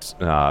that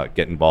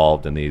get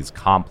involved in these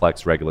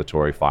complex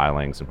regulatory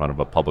filings in front of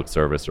a public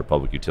service or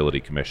public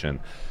utility commission,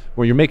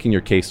 where you're making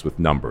your case with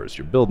numbers.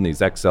 You're building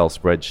these Excel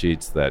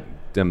spreadsheets that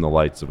dim the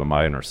lights of a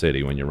minor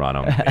city when you run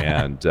them.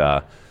 And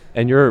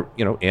and you're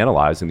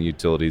analyzing the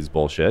utilities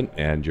bullshit,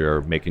 and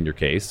you're making your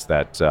case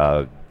that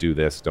do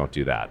this, don't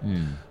do that.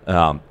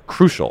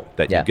 Crucial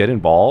that you get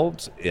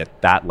involved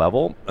at that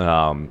level.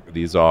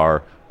 These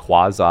are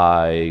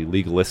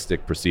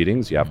quasi-legalistic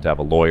proceedings. You have to have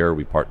a lawyer.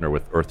 We partner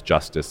with Earth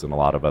Justice and a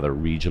lot of other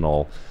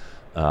regional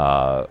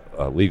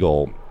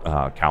legal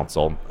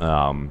counsel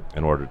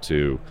in order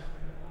to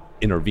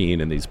intervene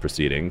in these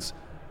proceedings.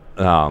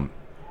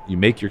 You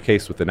make your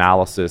case with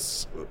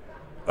analysis,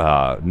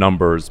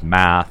 numbers,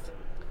 math,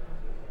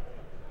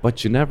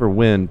 but you never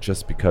win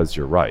just because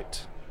you're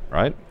right?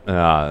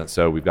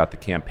 So we've got the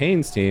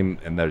campaigns team,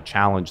 and the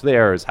challenge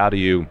there is how do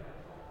you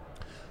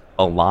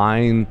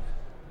align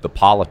the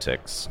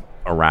politics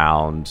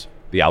around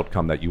the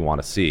outcome that you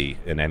want to see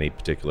in any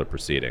particular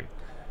proceeding.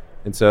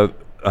 And so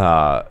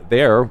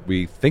there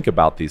we think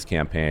about these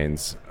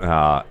campaigns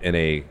in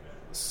a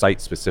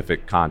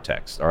site-specific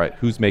context. All right,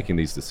 who's making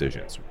these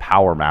decisions?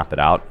 Power map it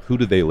out. Who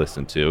do they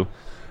listen to?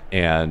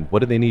 And what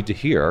do they need to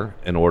hear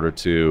in order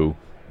to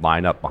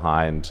line up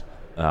behind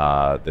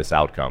this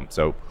outcome?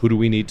 So who do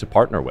we need to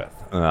partner with?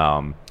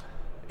 And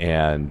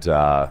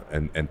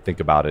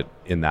think about it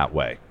in that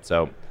way.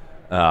 So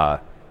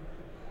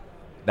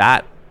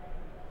that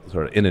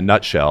sort of in a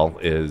nutshell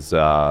is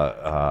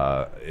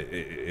our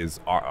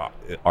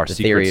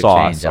secret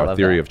sauce. Our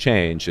theory of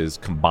change is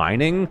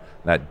combining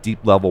that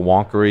deep level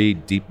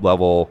wonkery, deep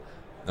level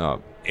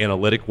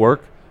analytic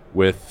work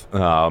with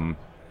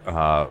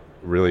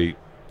really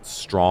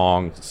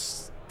strong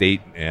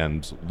state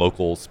and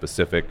local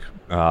specific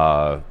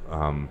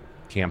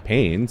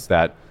campaigns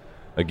that,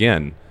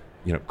 again,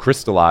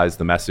 crystallize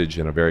the message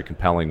in a very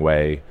compelling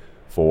way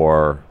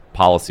for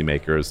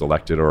policymakers,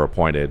 elected or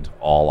appointed,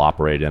 all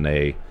operate in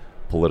a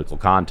political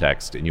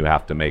context, and you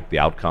have to make the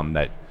outcome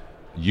that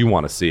you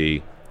want to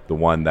see the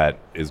one that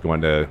is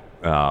going to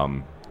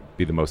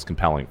be the most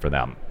compelling for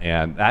them.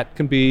 And that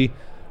can be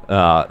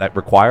that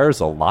requires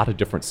a lot of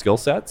different skill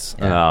sets.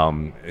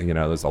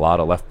 There's a lot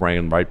of left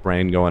brain, right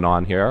brain going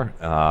on here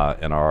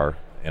in our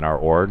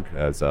org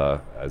as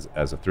a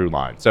through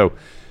line. So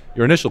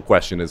your initial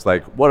question is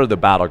like, what are the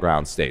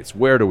battleground states?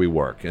 Where do we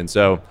work? And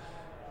so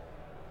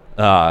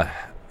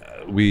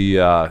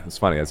it's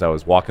funny, as I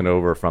was walking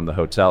over from the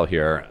hotel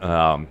here,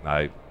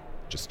 I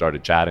just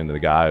started chatting to the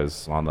guy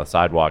who's on the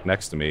sidewalk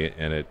next to me,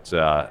 and it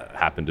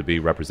happened to be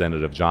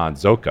Representative John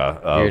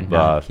Zoka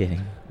of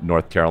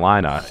North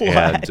Carolina.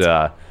 What?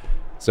 And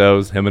so it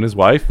was him and his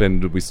wife,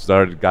 and we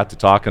got to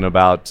talking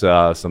about some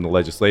of the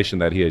legislation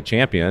that he had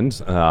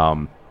championed,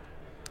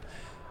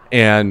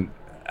 and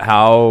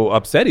how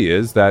upset he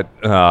is that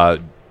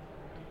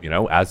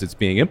as it's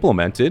being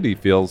implemented, he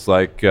feels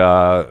like he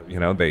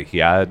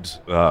had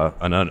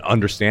an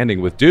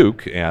understanding with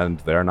Duke, and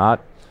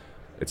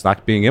it's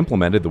not being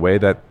implemented the way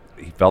that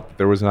he felt that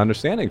there was an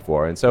understanding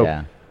for. And so,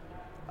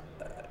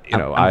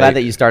 I'm glad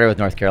that you started with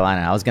North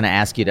Carolina. I was going to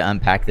ask you to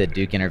unpack the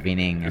Duke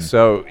intervening and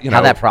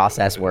how that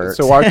process works.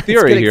 So our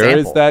theory here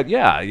is that,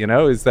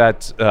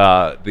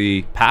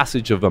 the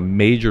passage of a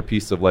major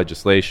piece of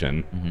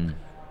legislation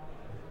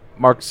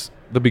marks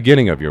the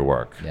beginning of your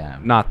work,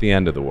 not the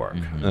end of the work.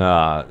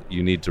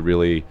 You need to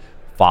really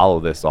follow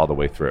this all the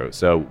way through.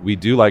 So we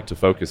do like to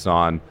focus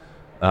on,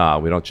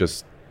 we don't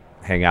just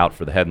hang out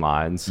for the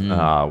headlines.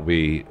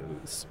 We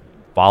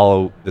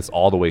follow this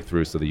all the way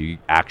through so that you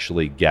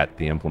actually get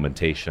the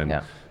implementation,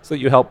 so that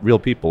you help real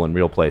people in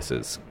real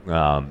places.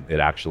 It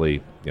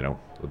actually,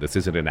 this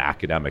isn't an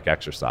academic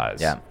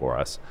exercise for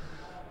us.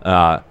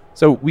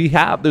 So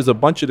there's a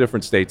bunch of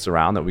different states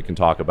around that we can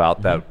talk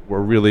about that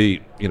were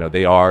really,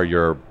 they are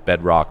your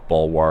bedrock,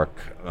 bulwark,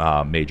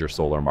 major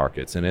solar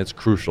markets. And it's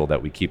crucial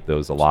that we keep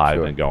those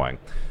alive and going.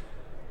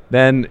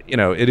 Then,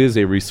 it is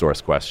a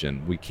resource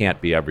question. We can't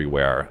be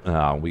everywhere.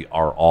 We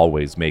are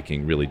always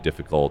making really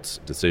difficult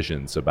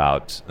decisions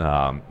about,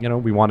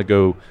 we want to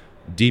go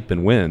deep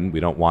and win. We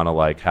don't want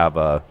to have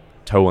a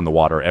toe in the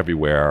water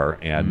everywhere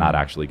and not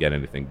actually get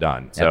anything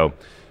done. So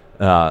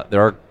there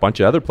are a bunch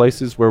of other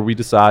places where we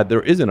decide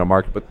there isn't a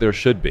market, but there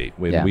should be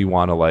when we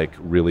want to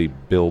really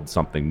build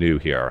something new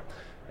here.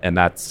 And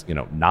that's,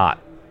 not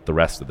the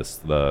rest of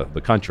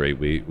the country.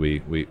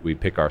 We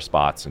pick our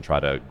spots and try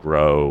to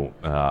grow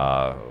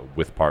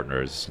with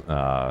partners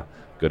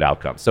good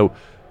outcomes. So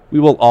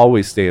we will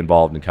always stay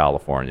involved in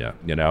California.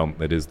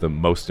 It is the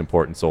most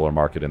important solar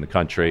market in the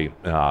country.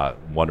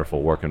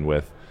 Wonderful working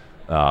with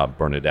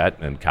Bernadette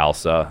and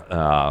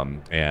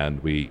CalSA,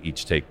 and we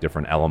each take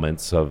different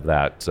elements of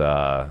that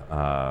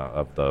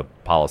of the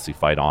policy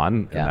fight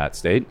on in that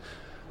state.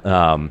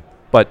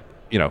 But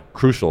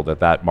crucial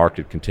that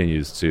market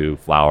continues to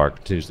flower,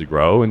 continues to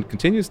grow, and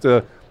continues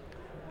to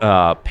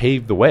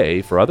pave the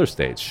way for other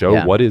states,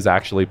 show what is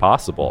actually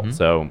possible.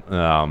 So,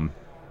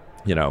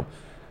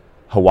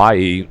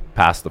 Hawaii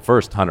passed the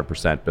first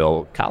 100%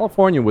 bill.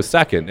 California was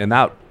second, and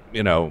that,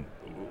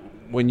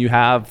 when you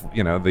have,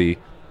 the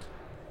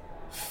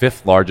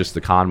fifth largest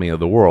economy of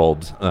the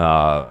world,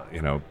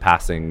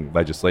 passing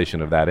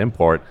legislation of that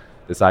import,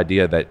 this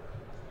idea that,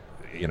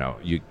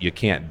 you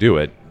can't do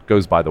it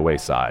goes by the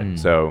wayside.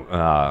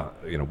 So,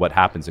 what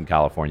happens in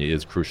California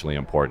is crucially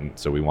important.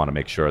 So we want to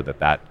make sure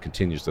that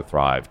continues to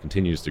thrive,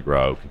 continues to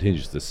grow,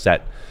 continues to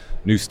set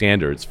new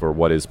standards for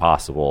what is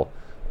possible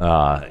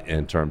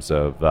in terms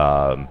of,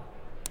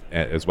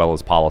 as well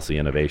as policy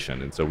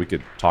innovation. And so we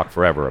could talk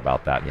forever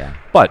about that. Yeah.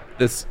 But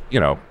this,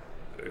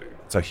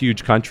 it's a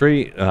huge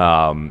country,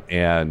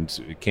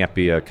 and it can't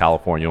be a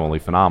California-only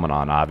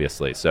phenomenon,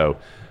 obviously. So,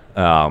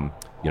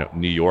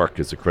 New York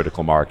is a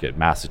critical market.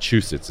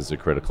 Massachusetts is a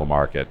critical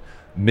market.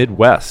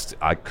 Midwest,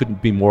 I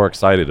couldn't be more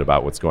excited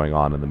about what's going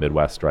on in the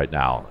Midwest right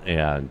now.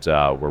 And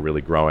we're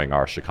really growing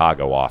our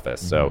Chicago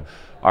office. So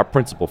our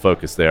principal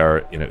focus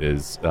there,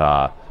 is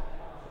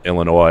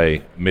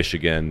Illinois,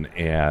 Michigan,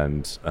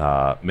 and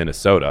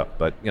Minnesota.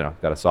 But,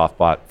 got a soft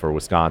spot for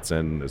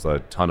Wisconsin. There's a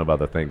ton of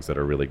other things that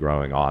are really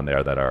growing on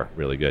there that are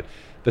really good.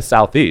 The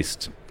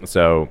Southeast,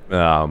 so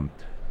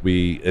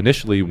we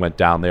initially went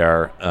down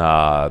there.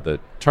 The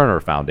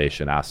Turner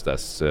Foundation asked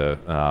us to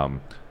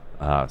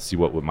see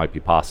what might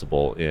be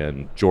possible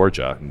in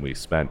Georgia, and we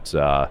spent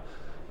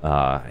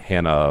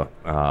Hannah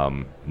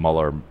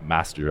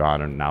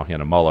Muller-Mastrian, and now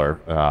Hannah Muller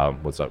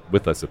was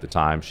with us at the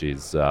time.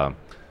 She's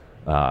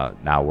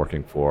now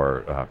working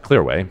for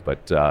Clearway,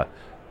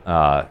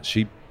 but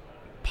she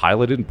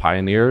piloted and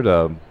pioneered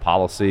a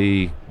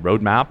policy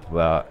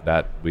roadmap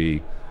that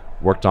we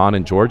worked on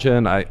in Georgia,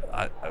 and I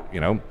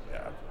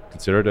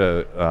considered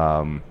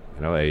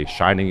a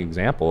shining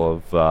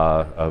example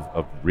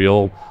of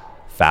real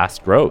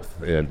fast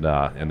growth in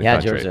the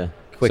country. Georgia.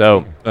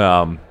 So,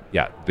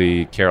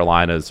 the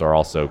Carolinas are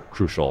also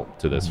crucial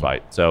to this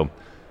fight. So,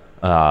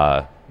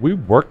 we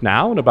work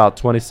now in about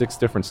 26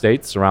 different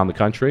states around the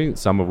country,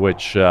 some of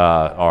which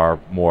are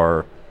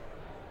more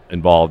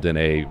involved in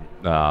a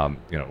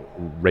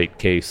rate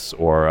case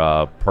or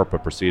a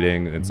PURPA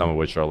proceeding, and some of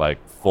which are like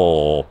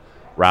full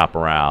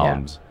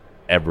wraparound.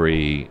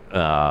 Every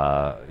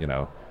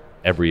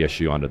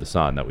issue under the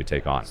sun that we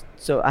take on.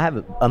 So I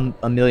have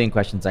a million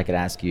questions I could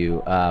ask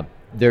you.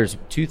 There's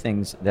two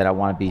things that I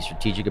want to be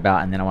strategic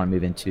about, and then I want to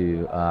move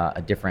into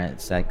a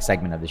different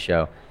segment of the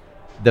show.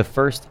 The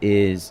first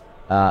is,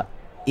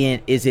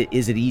 is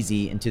it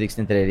easy, and to the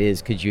extent that it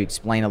is, could you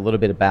explain a little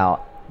bit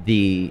about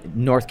the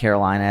North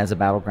Carolina as a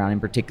battleground,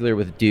 in particular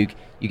with Duke?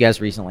 You guys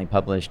recently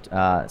published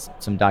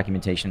some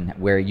documentation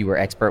where you were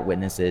expert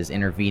witnesses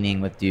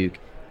intervening with Duke.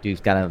 Duke's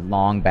got a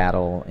long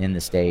battle in the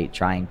state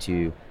trying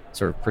to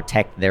sort of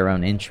protect their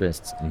own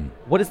interests.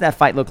 What does that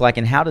fight look like,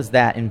 and how does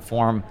that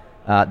inform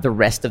the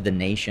rest of the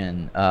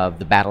nation of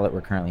the battle that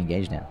we're currently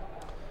engaged in?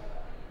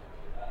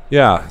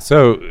 Yeah,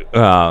 so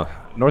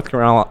North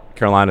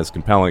Carolina is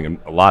compelling in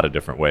a lot of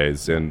different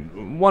ways,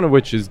 and one of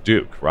which is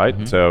Duke,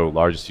 right? So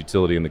largest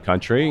utility in the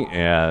country,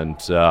 and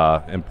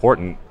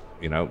important,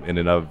 in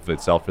and of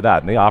itself for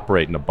that. And they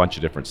operate in a bunch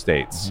of different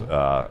states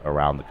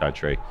around the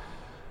country.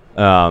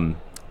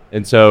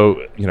 And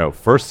so,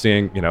 first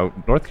seeing,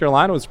 North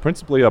Carolina was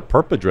principally a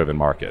PURPA-driven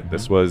market.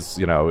 This was,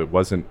 it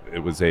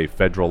was a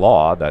federal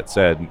law that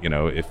said,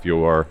 if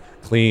your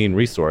clean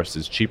resource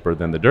is cheaper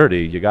than the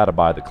dirty, you got to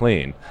buy the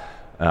clean.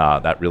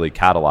 That really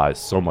catalyzed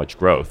so much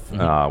growth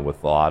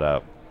with a lot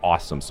of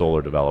awesome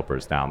solar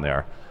developers down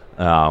there.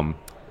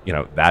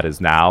 That has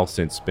now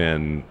since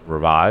been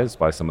revised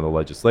by some of the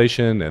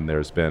legislation, and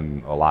there's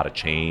been a lot of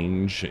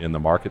change in the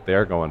market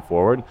there going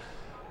forward.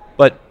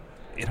 But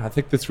I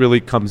think this really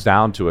comes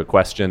down to a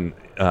question.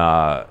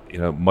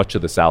 Much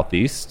of the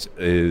Southeast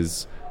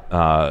is,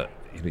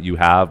 you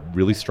have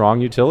really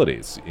strong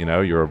utilities.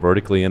 You're a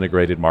vertically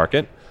integrated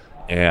market,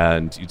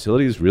 and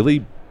utilities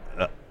really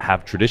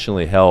have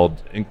traditionally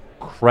held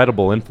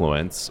incredible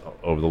influence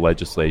over the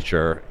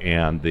legislature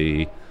and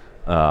the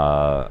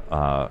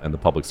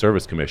Public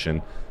Service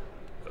Commission,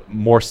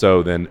 more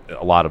so than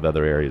a lot of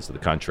other areas of the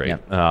country.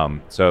 Yeah.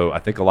 So I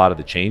think a lot of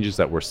the changes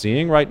that we're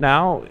seeing right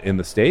now in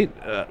the state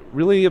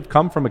really have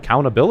come from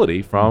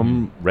accountability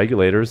from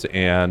regulators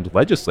and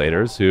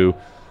legislators who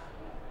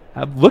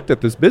have looked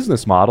at this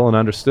business model and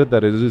understood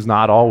that it is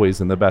not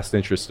always in the best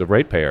interest of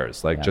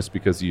ratepayers. Just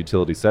because the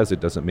utility says it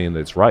doesn't mean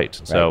that it's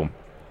right. So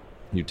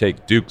you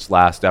take Duke's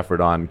last effort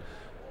on,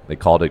 they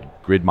called it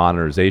grid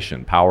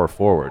modernization, Power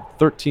Forward,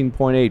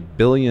 $13.8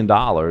 billion,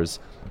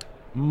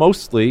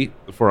 mostly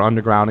for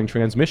undergrounding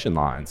transmission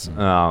lines.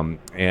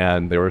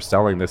 And they were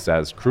selling this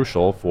as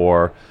crucial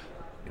for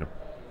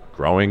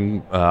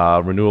growing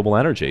renewable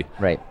energy.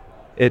 Right.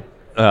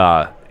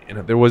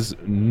 There was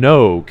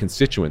no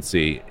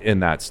constituency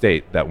in that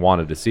state that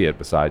wanted to see it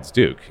besides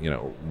Duke.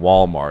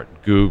 Walmart,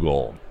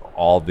 Google,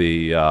 all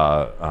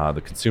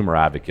the consumer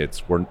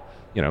advocates were,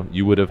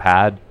 you would have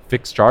had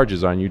fixed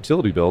charges on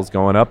utility bills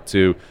going up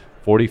to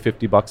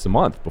 $40-50 a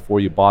month before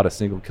you bought a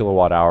single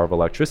kilowatt hour of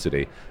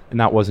electricity, and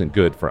that wasn't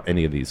good for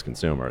any of these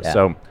consumers. Yeah.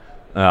 So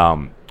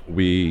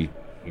we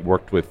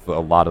worked with a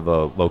lot of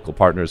the local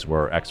partners who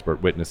were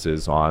expert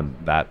witnesses on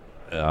that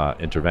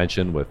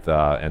intervention with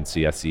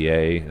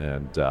NCSEA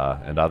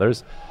and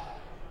others.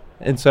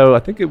 And so I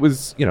think it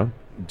was,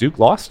 Duke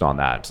lost on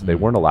that. They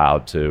weren't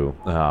allowed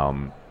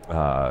to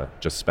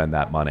just spend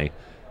that money.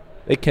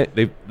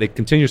 they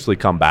continuously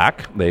come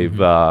back. They've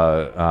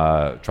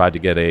tried to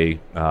get a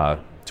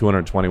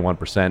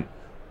 221%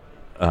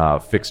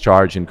 fixed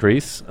charge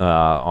increase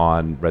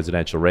on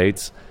residential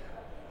rates.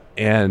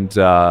 And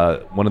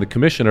one of the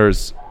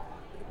commissioners,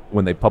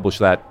 when they published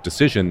that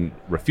decision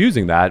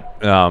refusing that,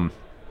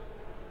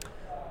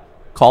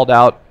 called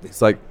out,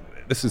 he's like,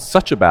 this is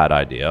such a bad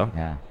idea.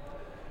 Yeah.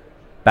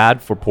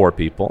 Bad for poor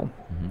people,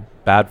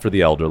 bad for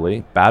the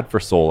elderly, bad for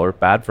solar,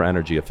 bad for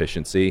energy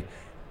efficiency,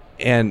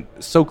 and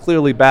so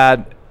clearly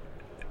bad,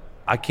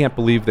 I can't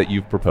believe that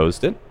you've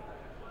proposed it.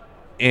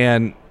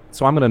 And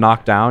so I'm going to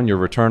knock down your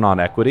return on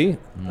equity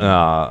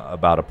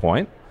about a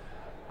point.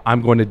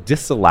 I'm going to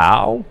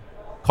disallow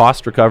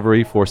cost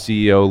recovery for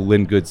CEO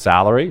Lynn Good's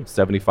salary,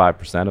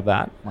 75% of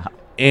that,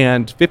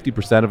 and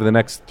 50% of the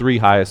next 3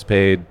 highest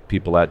paid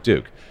people at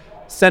Duke.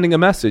 Sending a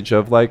message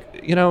of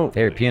like,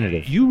 very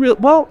punitive.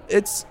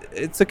 It's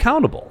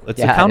accountable. It's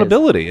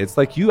accountability. It's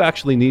like you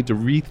actually need to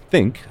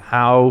rethink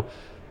how,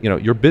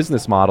 your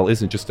business model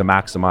isn't just to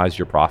maximize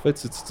your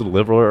profits. It's to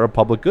deliver a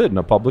public good and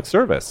a public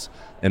service,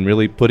 and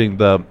really putting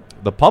the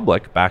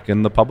public back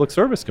in the Public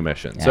Service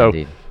Commission. Yeah, so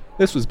indeed.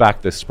 This was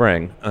back this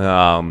spring.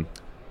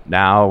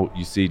 Now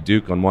you see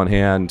Duke on one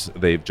hand,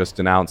 they've just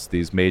announced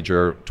these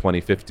major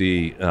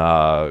 2050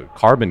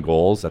 carbon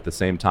goals. At the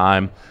same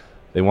time,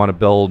 they want to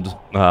build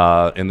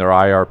in their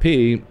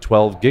IRP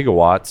 12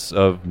 gigawatts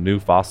of new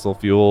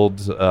fossil-fueled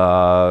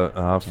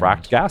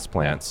fracked gas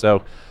plants.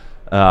 So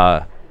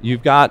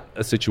you've got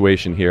a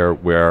situation here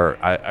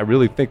where I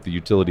really think the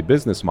utility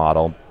business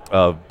model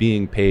of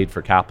being paid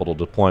for capital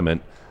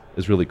deployment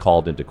is really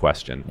called into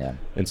question. Yeah.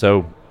 And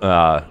so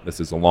this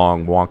is a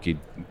long, wonky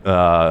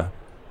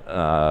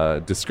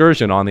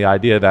discursion on the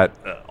idea that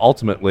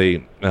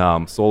ultimately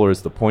solar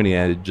is the pointy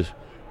edge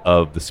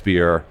of the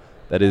spear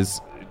that is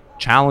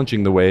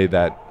challenging the way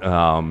that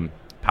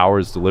power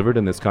is delivered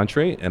in this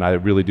country. And I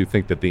really do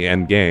think that the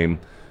end game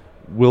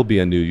will be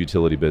a new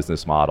utility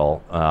business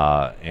model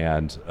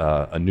and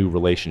a new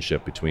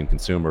relationship between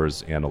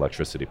consumers and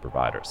electricity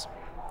providers.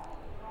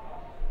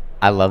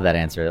 I love that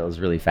answer. It was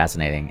really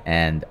fascinating.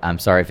 And I'm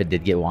sorry if it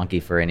did get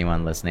wonky for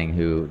anyone listening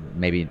who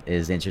maybe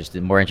is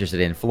more interested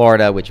in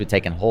Florida, which would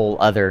take a whole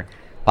other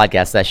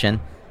podcast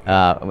session.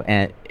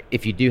 And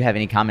if you do have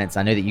any comments,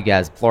 I know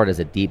that Florida is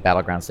a deep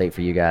battleground state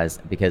for you guys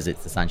because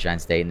it's the Sunshine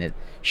State and it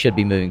should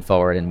be moving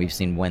forward, and we've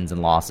seen wins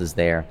and losses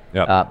there.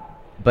 Yep.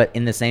 But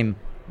in the same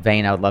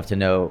vein, I would love to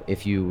know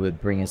if you would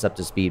bring us up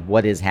to speed.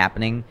 What is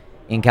happening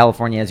in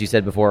California? As you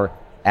said before,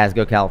 as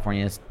go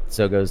California,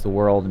 so goes the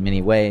world in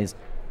many ways.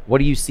 What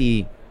do you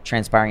see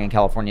transpiring in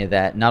California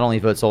that not only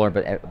Vote Solar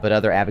but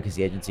other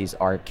advocacy agencies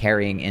are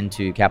carrying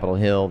into Capitol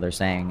Hill? They're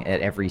saying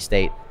at every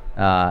state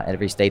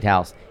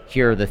house,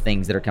 here are the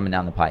things that are coming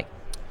down the pike.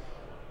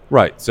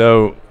 Right.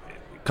 So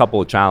a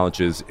couple of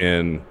challenges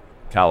in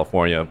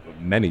California,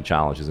 many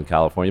challenges in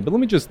California, but let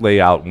me just lay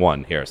out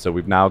one here. So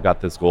we've now got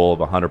this goal of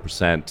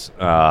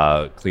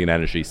 100% clean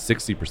energy.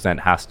 60%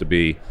 has to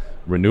be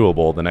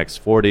renewable. The next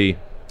 40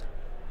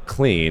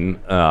 clean,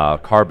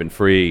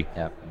 carbon-free.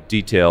 Yep.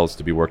 Details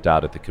to be worked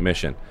out at the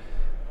commission.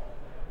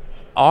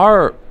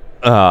 Our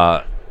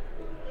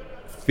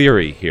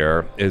theory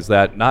here is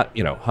that not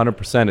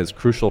 100% is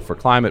crucial for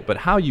climate, but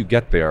how you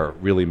get there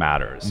really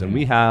matters. Mm-hmm. And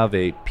we have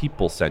a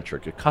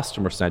people-centric, a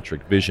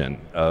customer-centric vision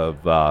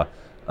of a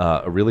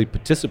really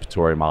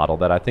participatory model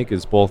that I think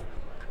is both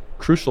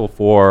crucial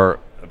for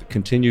the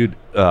continued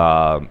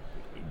sort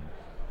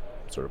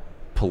of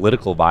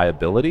political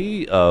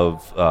viability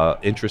of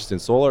interest in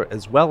solar,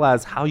 as well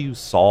as how you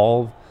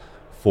solve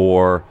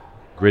for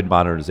grid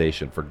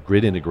modernization, for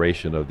grid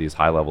integration of these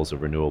high levels of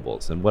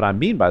renewables. And what I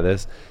mean by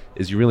this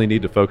is you really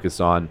need to focus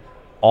on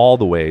all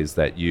the ways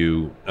that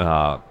you,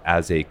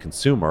 as a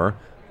consumer,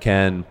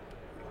 can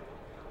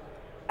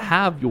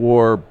have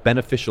your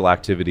beneficial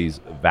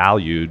activities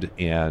valued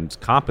and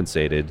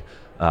compensated,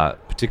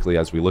 particularly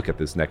as we look at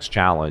this next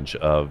challenge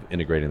of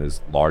integrating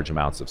these large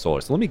amounts of solar.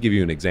 So let me give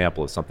you an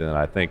example of something that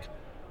I think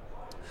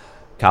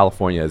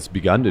California has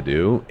begun to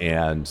do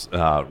and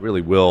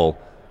really will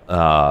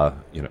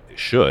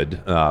should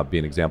be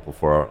an example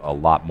for a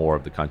lot more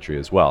of the country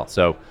as well.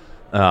 So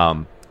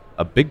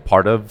a big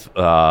part of,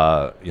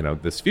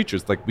 this future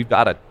is like we've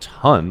got a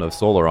ton of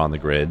solar on the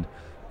grid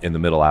in the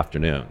middle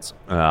afternoons.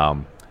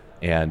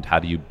 And how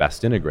do you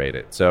best integrate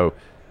it? So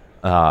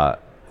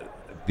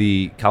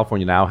the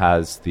California now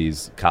has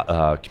these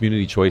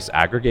community choice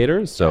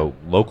aggregators, so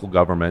local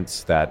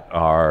governments that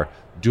are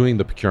doing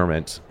the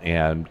procurement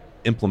and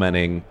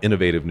implementing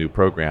innovative new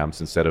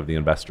programs instead of the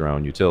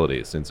investor-owned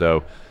utilities. And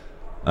so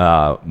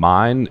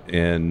mine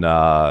in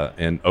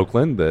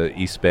Oakland, the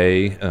East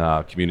Bay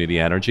Community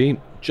Energy,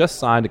 just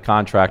signed a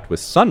contract with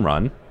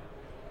Sunrun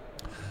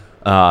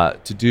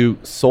to do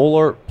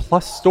solar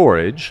plus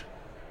storage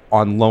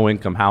on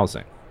low-income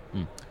housing.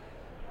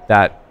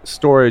 That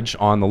storage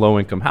on the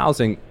low-income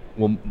housing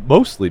will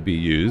mostly be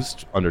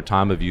used under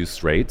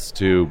time-of-use rates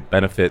to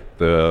benefit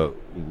the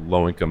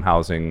low-income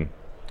housing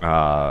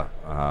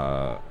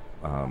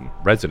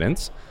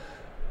residents.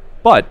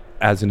 But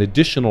as an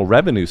additional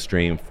revenue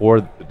stream for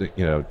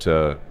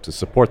to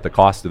support the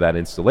cost of that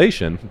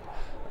installation,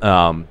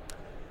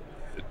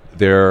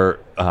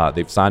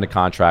 they've signed a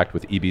contract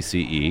with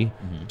EBCE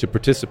to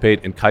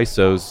participate in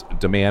CAISO's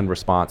demand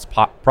response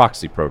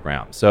proxy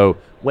program. So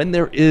when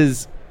there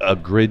is a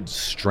grid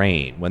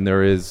strain, when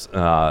there is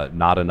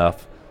not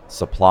enough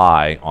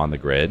supply on the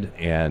grid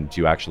and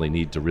you actually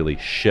need to really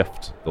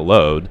shift the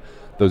load,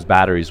 those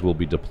batteries will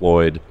be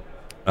deployed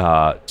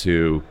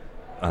to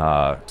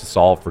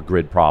solve for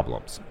grid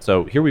problems.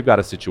 So here we've got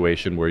a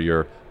situation where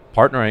you're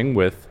partnering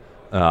with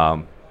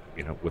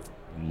with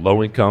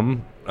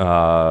low-income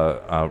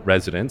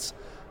residents,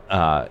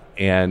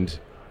 and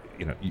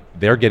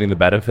they're getting the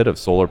benefit of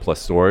solar plus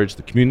storage.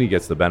 The community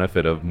gets the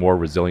benefit of more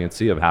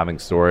resiliency of having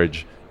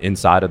storage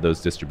inside of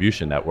those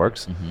distribution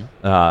networks,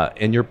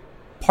 and you're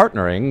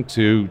partnering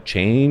to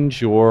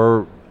change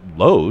your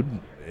load,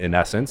 in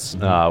essence,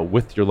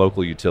 with your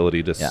local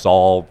utility to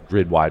solve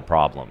grid-wide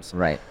problems.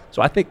 Right.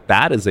 So I think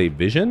that is a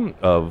vision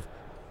of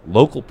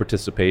local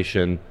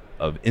participation,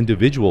 of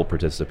individual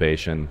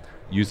participation,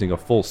 using a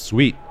full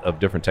suite of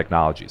different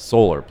technologies,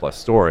 solar plus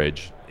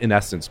storage, in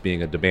essence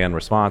being a demand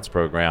response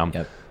program.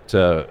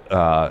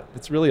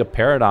 It's really a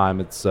paradigm.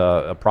 It's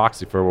a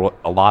proxy for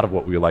a lot of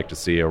what we would like to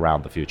see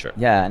around the future.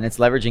 Yeah, and it's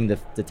leveraging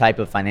the type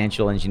of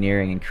financial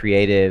engineering and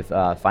creative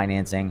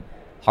financing,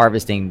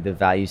 harvesting the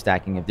value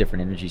stacking of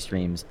different energy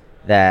streams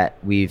that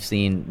we've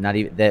seen, not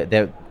even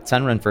that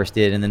Sunrun first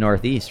did in the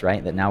Northeast,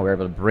 right? That now we're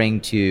able to bring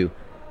to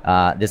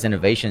this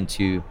innovation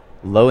to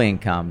low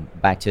income,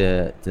 back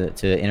to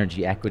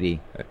energy equity.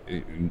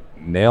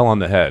 Nail on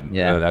the head.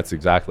 Yeah, that's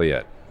exactly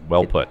it.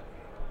 Well put.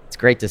 It's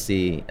great to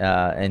see,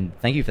 and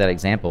thank you for that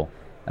example.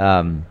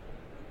 Let's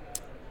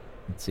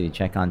see,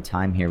 check on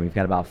time here. We've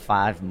got about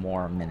 5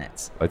 more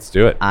minutes. Let's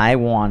do it. I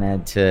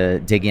wanted to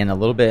dig in a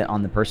little bit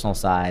on the personal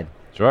side.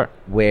 Sure.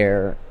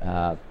 Where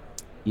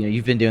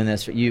you've been doing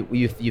this.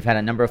 You've had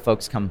a number of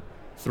folks come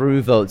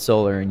through Vote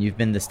Solar, and you've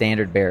been the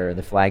standard bearer,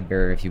 the flag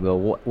bearer, if you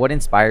will. What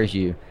inspires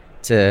you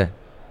to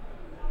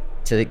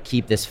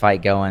keep this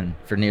fight going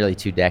for nearly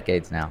 2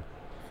 decades now?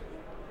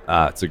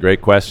 It's a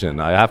great question.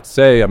 I have to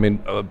say,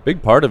 a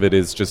big part of it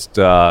is just,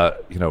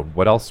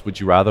 what else would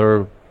you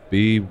rather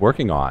be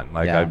working on?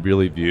 I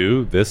really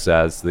view this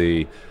as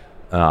the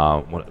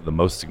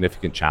most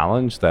significant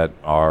challenge that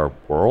our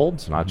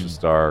world, not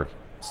just our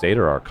state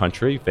or our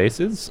country,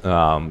 faces,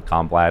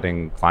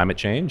 combating climate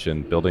change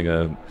and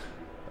building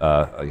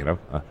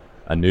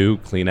a new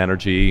clean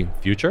energy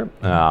future.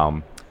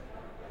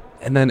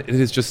 And then it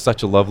is just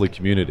such a lovely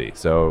community.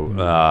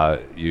 So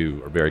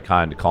you are very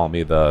kind to call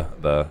me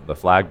the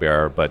flag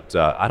bearer, but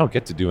I don't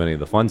get to do any of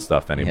the fun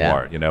stuff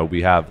anymore. Yeah.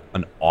 We have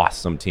an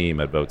awesome team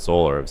at Vote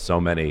Solar of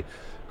so many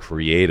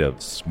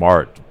creative,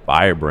 smart,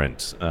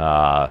 vibrant,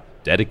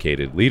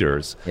 dedicated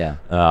leaders.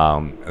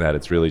 That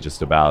it's really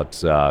just about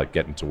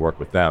getting to work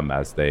with them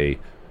as they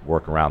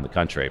work around the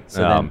country.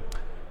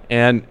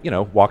 And,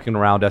 walking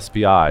around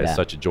SPI is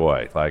such a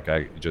joy.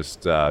 I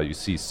just, you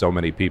see so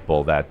many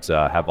people that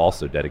have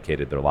also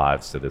dedicated their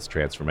lives to this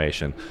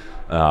transformation.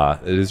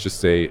 It is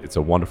just it's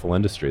a wonderful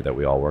industry that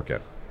we all work in.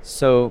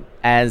 So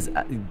as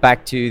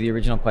back to the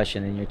original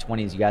question, in your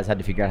 20s, you guys had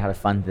to figure out how to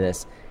fund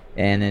this.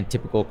 And in a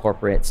typical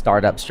corporate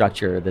startup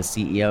structure, the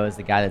CEO is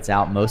the guy that's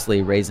out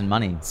mostly raising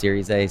money,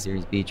 Series A,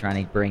 Series B,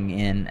 trying to bring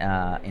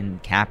in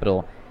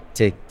capital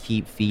to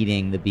keep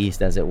feeding the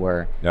beast, as it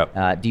were.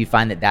 Yep. Do you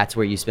find that that's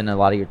where you spend a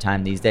lot of your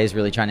time these days,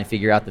 really trying to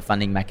figure out the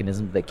funding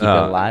mechanisms that keep it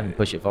alive and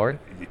push it forward?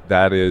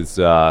 That is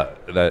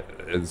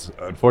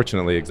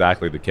unfortunately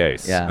exactly the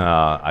case.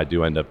 I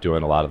do end up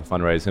doing a lot of the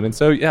fundraising. And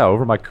so,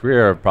 over my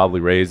career, I've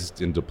probably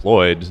raised and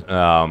deployed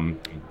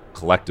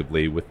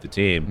collectively with the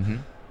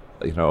team,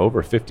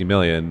 over $50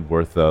 million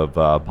worth of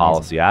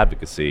policy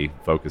advocacy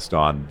focused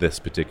on this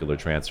particular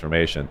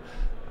transformation.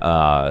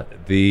 And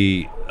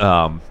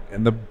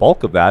the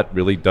bulk of that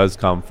really does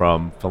come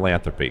from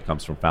philanthropy,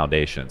 comes from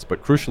foundations.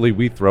 But crucially,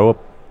 we throw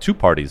up 2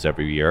 parties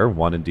every year,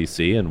 one in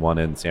DC and one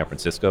in San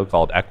Francisco,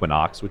 called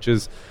Equinox, which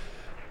is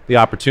the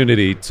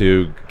opportunity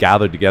to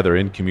gather together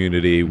in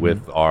community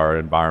with our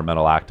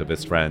environmental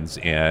activist friends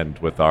and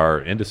with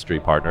our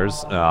industry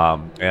partners.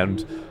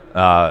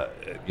 That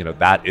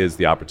is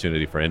the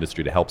opportunity for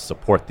industry to help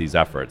support these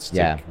efforts,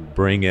 to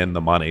bring in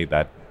the money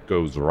that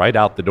goes right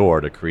out the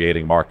door to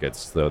creating markets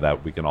so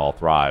that we can all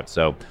thrive.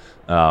 So,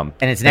 and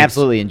it's an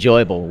absolutely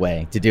enjoyable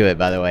way to do it,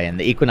 by the way. And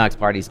the Equinox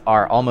parties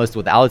are almost,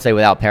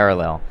 without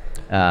parallel.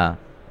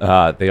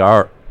 They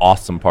are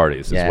awesome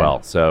parties as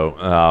well.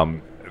 So,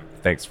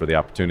 thanks for the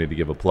opportunity to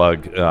give a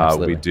plug.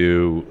 We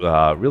do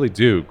really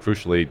do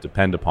crucially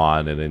depend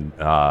upon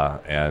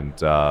and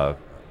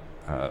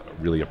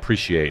really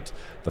appreciate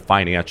the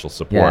financial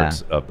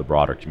support of the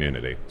broader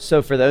community.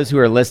 So for those who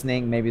are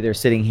listening, maybe they're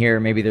sitting here,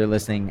 maybe they're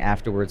listening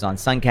afterwards on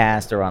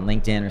Suncast or on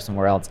LinkedIn or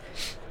somewhere else.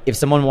 If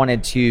someone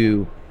wanted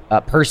to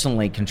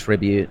personally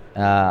contribute,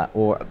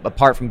 or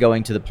apart from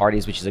going to the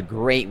parties, which is a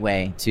great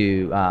way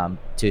to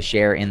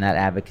share in that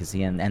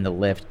advocacy and the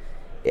lift,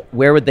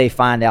 where would they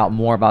find out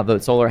more about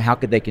Vote Solar? How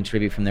could they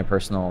contribute from their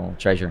personal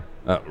treasure?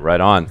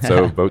 Right on.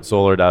 So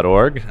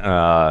votesolar.org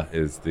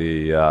is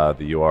the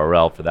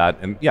URL for that.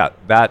 And yeah,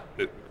 that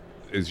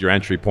is your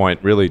entry point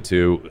really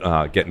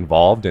to get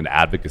involved in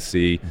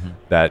advocacy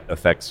that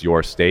affects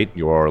your state,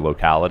 your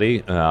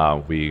locality.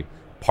 We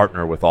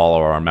partner with all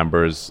of our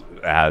members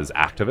as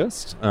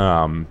activists,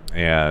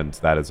 and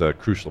that is a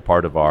crucial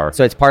part of our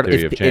So it's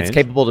theory of change.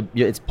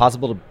 it's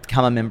possible to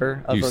become a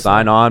member of You Vote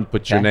sign Solar? on,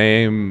 put your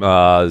name,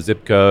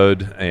 zip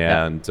code,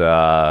 and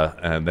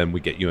then we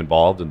get you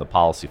involved in the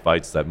policy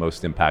fights that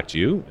most impact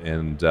you.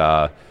 And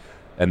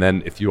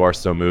then if you are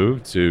so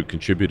moved to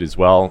contribute as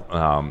well,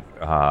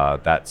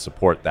 that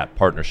support, that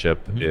partnership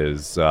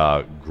is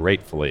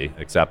gratefully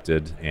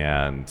accepted,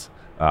 and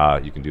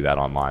you can do that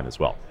online as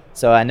well.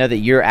 So I know that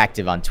you're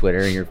active on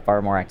Twitter. You're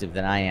far more active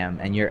than I am,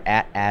 and you're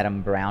at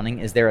Adam Browning.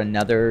 Is there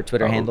another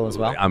Twitter handle as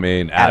well? I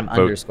mean, Adam at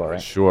underscore,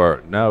 right?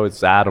 Sure. No,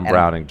 it's Adam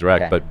Browning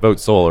direct, okay. but Vote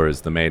Solar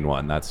is the main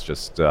one. That's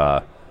just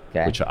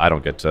which I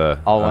don't get to.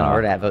 All one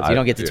word at Vote. You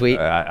don't get to tweet.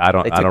 I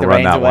don't. They I took don't the run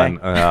reins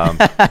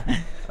that away?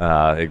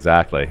 one.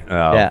 Exactly.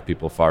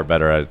 People far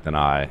better than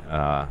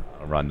I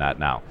run that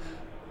now.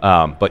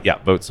 But yeah,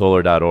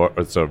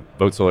 votesolar.org. So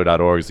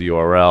votesolar.org is the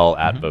URL,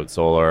 at Vote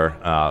Solar,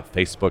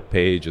 Facebook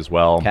page as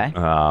well. Okay.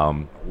 A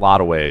lot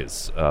of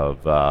ways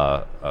of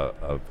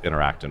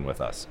interacting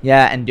with us.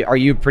 Yeah, and are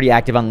you pretty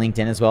active on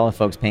LinkedIn as well? If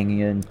folks ping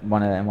you and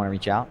want to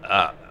reach out,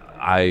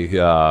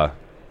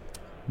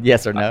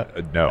 yes or no?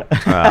 No.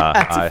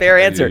 That's a fair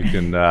answer.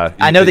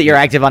 I know that you're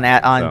active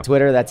on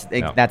Twitter.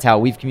 That's how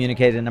we've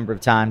communicated a number of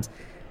times.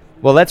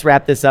 Well, let's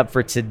wrap this up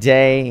for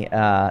today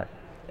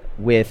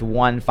with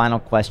one final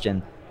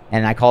question.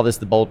 And I call this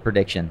the bold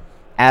prediction.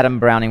 Adam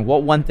Browning,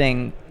 what one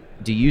thing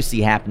do you see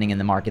happening in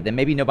the market that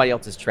maybe nobody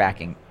else is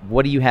tracking?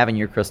 What do you have in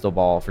your crystal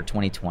ball for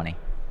 2020?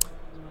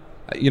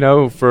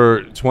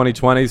 For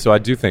 2020, so I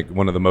do think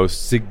one of the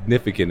most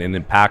significant and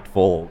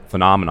impactful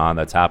phenomenon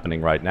that's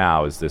happening right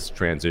now is this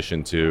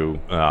transition to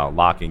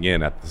locking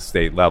in at the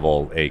state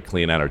level a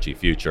clean energy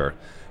future.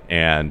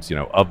 And,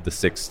 of the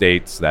 6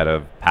 states that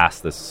have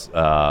passed this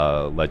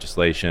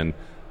legislation,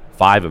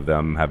 5 of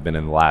them have been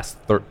in the last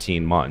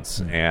 13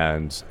 months.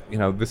 And,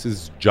 this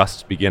is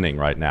just beginning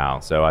right now.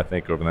 So I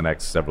think over the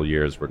next several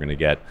years, we're going to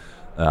get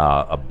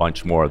a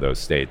bunch more of those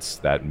states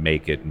that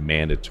make it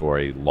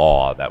mandatory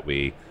law that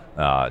we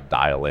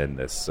dial in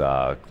this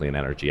clean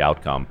energy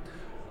outcome.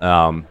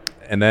 And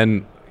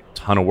then a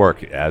ton of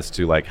work as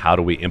to how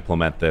do we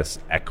implement this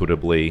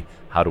equitably?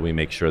 How do we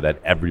make sure that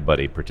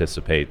everybody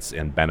participates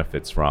and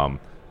benefits from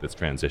this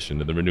transition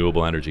to the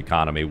renewable energy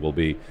economy will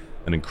be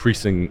an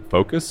increasing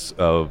focus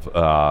of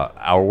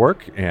our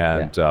work,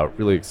 and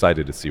really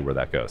excited to see where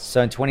that goes.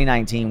 So in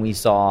 2019, we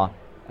saw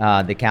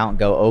the count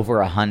go over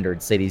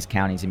 100 cities,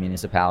 counties, and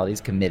municipalities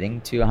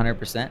committing to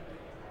 100%.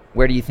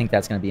 Where do you think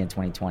that's going to be in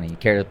 2020? You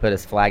care to put a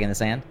flag in the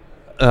sand?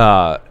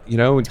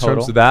 In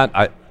terms of that,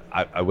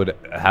 I would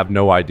have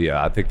no idea.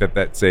 I think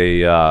that's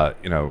a,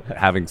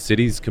 having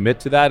cities commit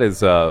to that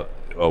is a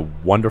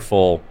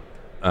wonderful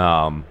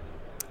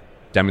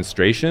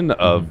demonstration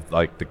of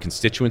the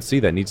constituency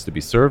that needs to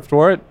be served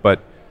for it,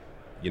 but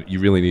you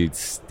really need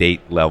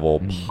state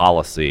level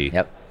policy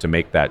to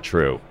make that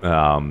true.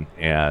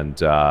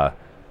 And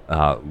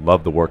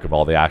love the work of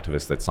all the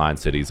activists that sign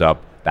cities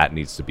up. That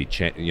needs to be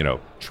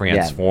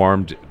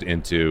transformed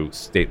into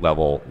state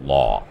level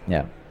law.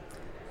 Yeah.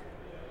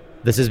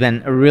 This has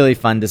been a really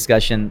fun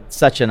discussion.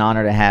 Such an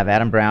honor to have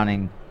Adam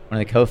Browning,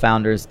 one of the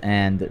co-founders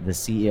and the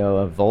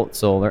CEO of Vote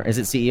Solar. Is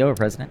it CEO or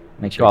president?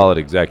 Make sure. Call it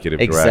executive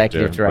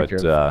director.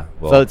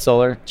 But, Vote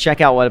Solar. Check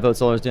out what Vote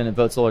Solar is doing at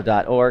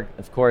votesolar.org.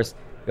 Of course,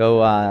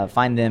 go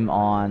find them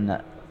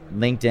on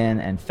LinkedIn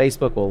and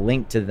Facebook. We'll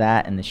link to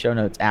that in the show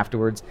notes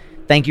afterwards.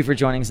 Thank you for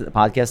joining us at the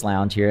Podcast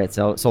Lounge here at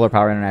Solar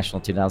Power International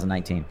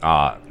 2019.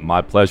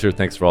 My pleasure.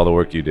 Thanks for all the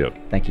work you do.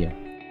 Thank you.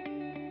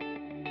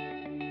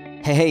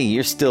 Hey,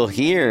 you're still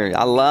here.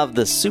 I love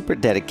the super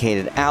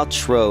dedicated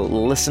outro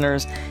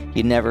listeners.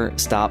 You never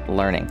stop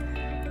learning.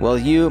 Well,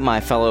 you,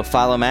 my fellow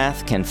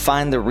Philomath, can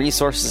find the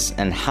resources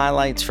and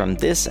highlights from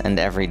this and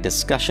every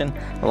discussion,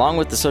 along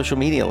with the social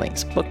media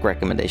links, book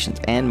recommendations,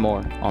 and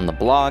more on the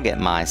blog at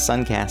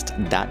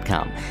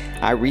mysuncast.com.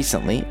 I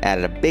recently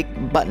added a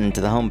big button to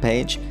the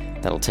homepage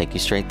that'll take you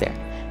straight there.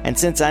 And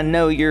since I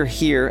know you're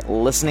here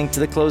listening to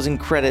the closing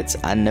credits,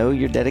 I know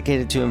you're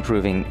dedicated to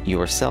improving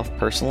yourself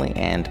personally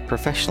and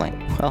professionally.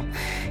 Well,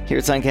 here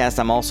at Suncast,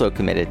 I'm also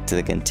committed to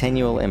the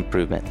continual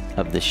improvement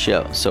of the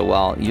show. So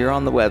while you're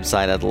on the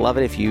website, I'd love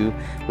it if you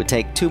would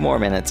take 2 more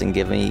minutes and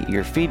give me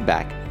your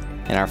feedback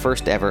in our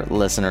first ever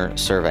listener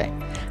survey.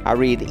 I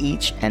read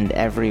each and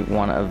every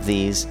one of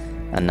these,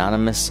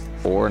 anonymous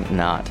or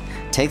not.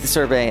 Take the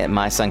survey at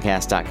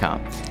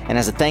mysuncast.com. And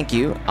as a thank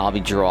you, I'll be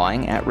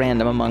drawing at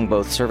random among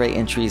both survey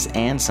entries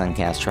and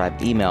Suncast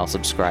Tribe email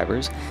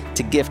subscribers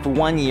to gift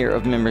 1 year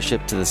of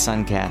membership to the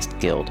Suncast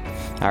Guild,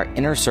 our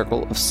inner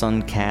circle of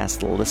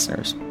Suncast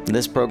listeners. In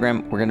this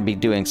program, we're going to be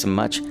doing some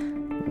much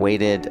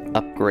weighted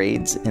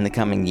upgrades in the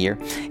coming year.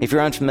 If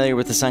you're unfamiliar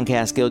with the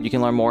Suncast Guild, you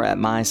can learn more at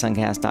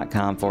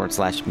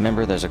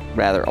mysuncast.com/member. There's a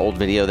rather old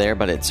video there,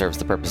 but it serves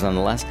the purpose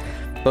nonetheless.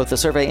 Both a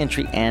survey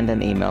entry and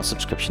an email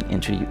subscription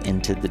enter you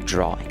into the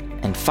drawing.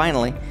 And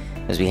finally,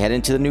 as we head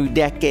into the new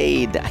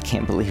decade, I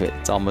can't believe it,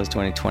 it's almost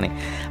 2020,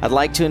 I'd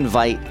like to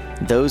invite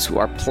those who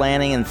are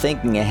planning and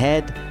thinking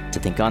ahead to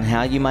think on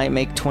how you might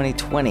make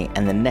 2020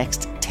 and the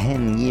next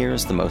 10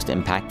 years the most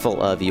impactful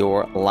of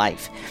your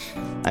life.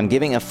 I'm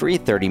giving a free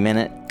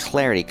 30-minute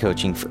clarity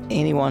coaching for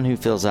anyone who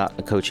fills out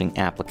a coaching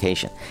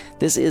application.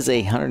 This is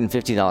a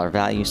 $150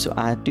 value, so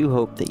I do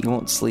hope that you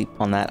won't sleep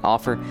on that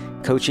offer.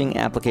 Coaching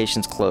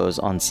applications close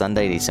on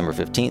Sunday, December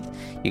 15th.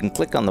 You can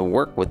click on the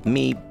Work With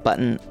Me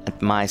button at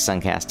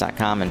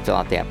mysuncast.com and fill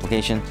out the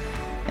application.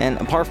 And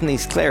apart from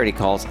these clarity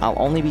calls, I'll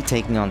only be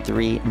taking on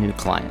 3 new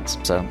clients.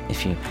 So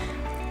if you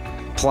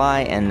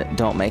apply and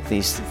don't make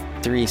these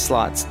 3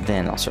 slots,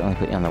 then I'll certainly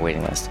put you on the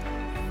waiting list.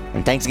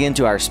 And thanks again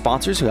to our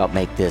sponsors who help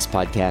make this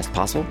podcast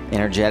possible,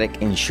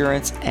 Energetic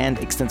Insurance and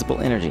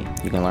Extensible Energy.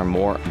 You can learn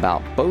more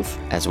about both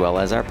as well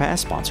as our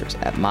past sponsors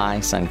at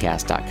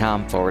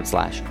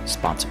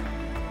mysuncast.com/sponsor.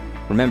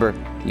 Remember,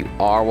 you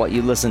are what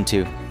you listen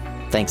to.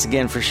 Thanks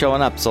again for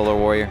showing up, Solar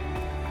Warrior.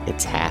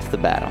 It's half the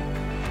battle.